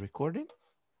streaming and the recording.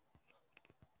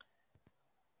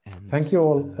 And thank you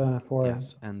all for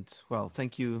yes, and well,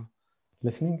 thank you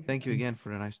listening. Thank you again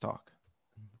for a nice talk.